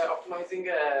optimizing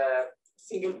a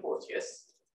single port,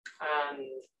 yes, and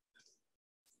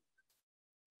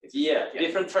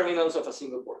different terminals of a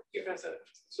single port. different.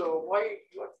 So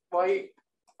why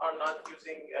are not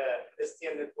using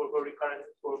STM network or recurrent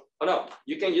network? Oh no,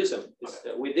 you can use them.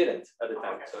 We didn't at the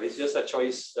time, Okay. so it's just a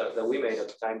choice that we made at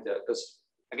the time. Because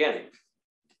again,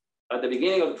 at the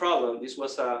beginning of the problem, this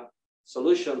was a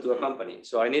solution to a company.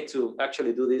 So I need to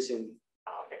actually do this in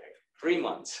 3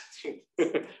 months.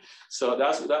 So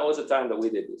that was the time that we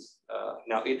did this.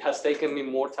 Now it has taken me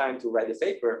more time to write the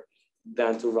paper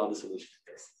than to run the solution.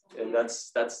 And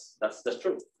that's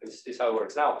true. It's how it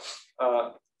works. Now,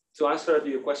 to answer to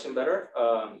your question better,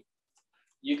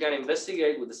 you can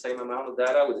investigate with the same amount of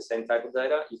data, with the same type of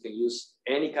data. You can use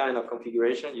any kind of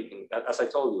configuration. You can, as I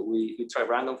told you, we try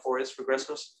random forest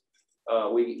regressors.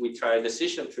 We tried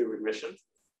decision tree regression.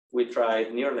 We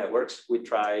tried neural networks. We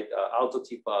tried auto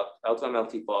ML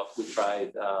TPOF. We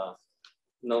tried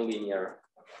nonlinear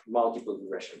multiple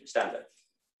regression standard.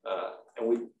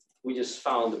 And we just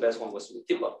found the best one was with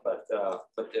tip up, but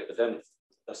then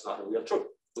that's not a real truth.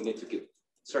 We need to keep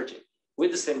searching.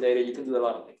 With the same data, you can do a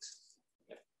lot of things.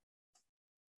 Yeah.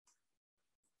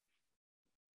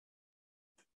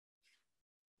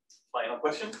 Final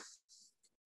question?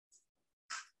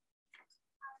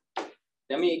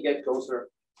 Let me get closer.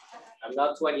 I'm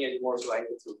not 20 anymore, so I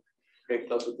need to get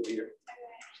closer to here.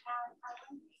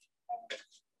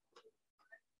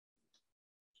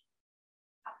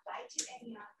 Apply to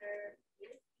any other.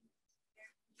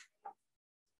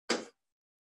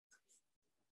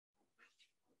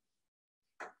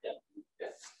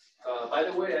 By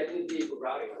the way, I did vehicle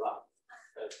routing a lot.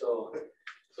 So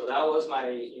that was my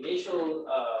initial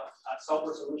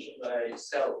software solution that I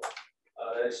sold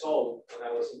when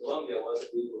I was in Colombia was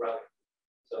vehicle routing.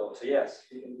 So yes,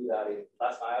 you can do that in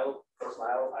last mile, first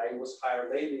mile. I was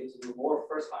hired lately to do more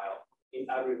first mile in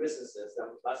agribusinesses than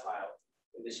last mile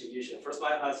in distribution. First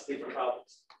mile has different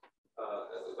problems.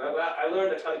 I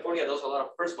learned that California does a lot of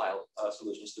first mile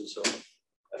solutions too. So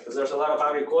because there's a lot of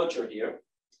agriculture here.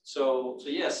 So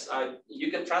yes, you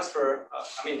can transfer.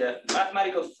 I mean, the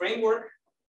mathematical framework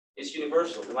is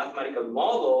universal. The mathematical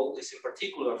model is in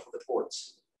particular for the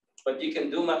ports, but you can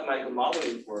do mathematical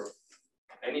modeling for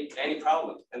any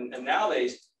problem. And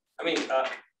nowadays, I mean,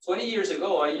 20 years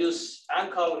ago, I used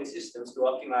uncolony systems to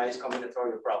optimize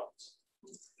combinatorial problems.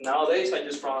 Nowadays, I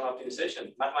just run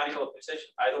optimization, mathematical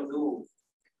optimization. I don't do.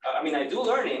 I mean, I do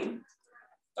learning.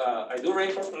 I do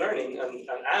reinforcement learning, and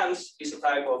ANS is a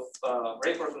type of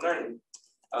reinforcement learning,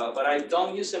 but I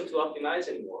don't use them to optimize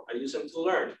anymore. I use them to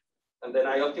learn. And then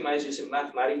I optimize using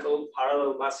mathematical,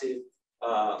 parallel, massive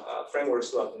frameworks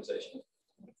to optimization.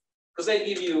 Because they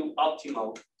give you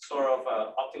optimal,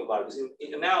 optimal values.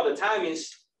 And now the time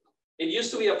is, it used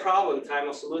to be a problem, time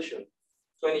of solution,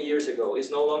 20 years ago.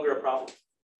 It's no longer a problem.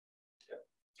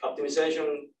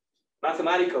 Optimization,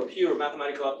 pure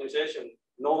mathematical optimization,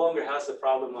 no longer has the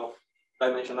problem of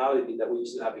dimensionality that we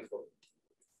used to have before.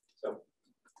 So,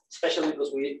 especially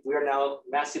because we are now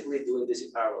massively doing this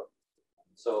in parallel.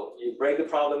 So you break the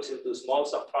problems into small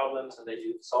sub-problems, and then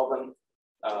you solve them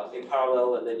in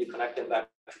parallel, and then you connect them back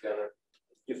together.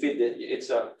 You feed it, it's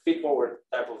a feed-forward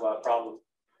type of problem,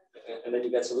 and then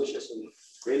you get solutions in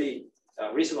really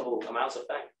reasonable amounts of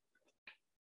time.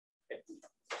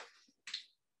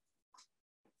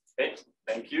 Okay,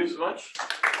 thank you so much.